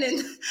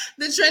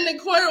trending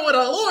corner with a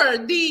Laura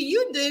D.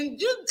 You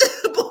didn't.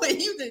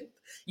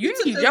 You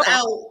took need us your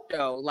out.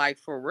 show, like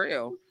for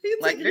real. He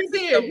Like took this it is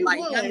there. some You like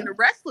won. Young and the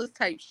Restless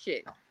type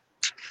shit.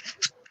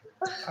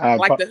 I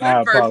Like the hood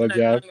apologize. version of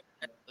Young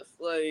and the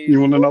Like, You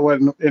want to know what?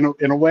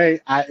 In a way,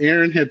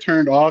 Aaron had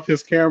turned off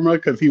his camera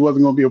because he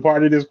wasn't going to be a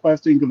part of this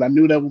question because I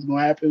knew that was going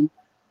to happen.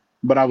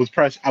 But I was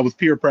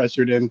peer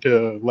pressured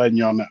into letting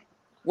y'all know.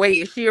 Wait,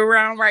 is she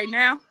around right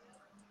now?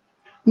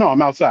 No,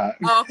 I'm outside.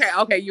 Oh,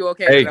 okay, you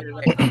okay? Hey,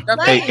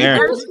 Wait,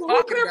 Aaron.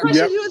 who peer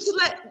pressure you into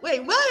like?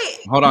 Wait, what?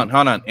 Hold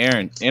on,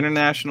 Aaron. The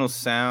International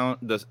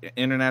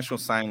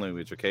Sign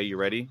Language. Okay, you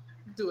ready?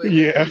 Do it.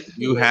 Yeah.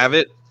 You have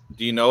it.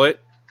 Do you know it?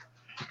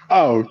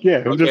 Oh yeah.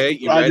 Okay,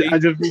 you ready? I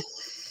just.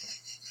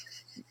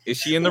 Is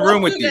she in the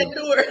room with you? That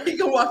door. You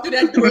can walk through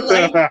that door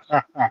like.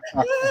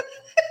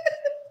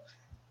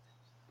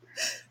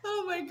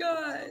 Oh my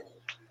God.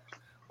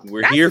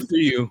 We're here for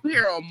you.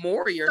 Here on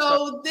Maury or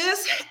So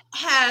this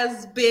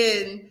has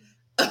been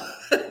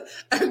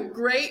a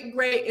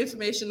great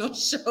informational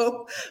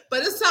show,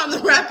 but it's time to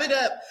wrap it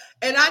up.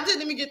 And I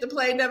didn't even get to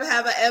play Never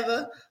Have I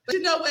Ever, but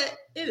you know what?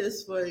 It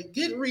is for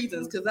good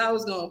reasons because I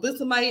was going to put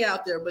somebody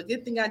out there, but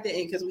good thing I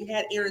didn't because we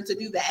had Aaron to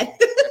do that.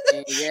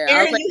 Yeah,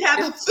 Aaron, you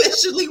have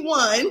officially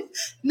won.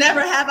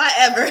 Never have I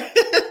ever.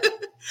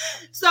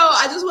 So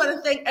I just want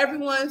to thank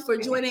everyone for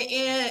joining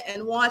in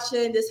and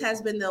watching. This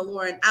has been the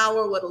Lauren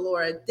Hour with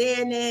Laura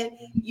Dannon.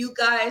 You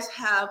guys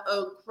have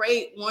a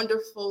great,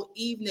 wonderful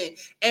evening.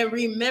 And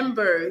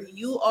remember,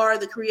 you are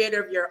the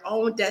creator of your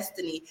own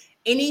destiny.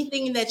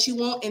 Anything that you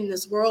want in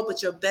this world,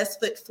 put your best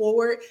foot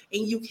forward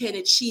and you can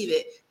achieve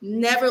it.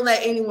 Never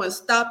let anyone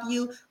stop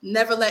you.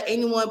 Never let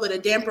anyone put a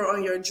damper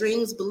on your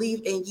dreams.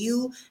 Believe in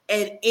you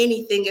and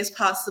anything is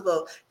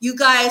possible. You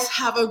guys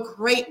have a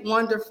great,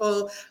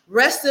 wonderful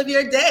rest of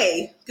your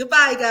day.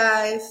 Goodbye,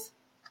 guys.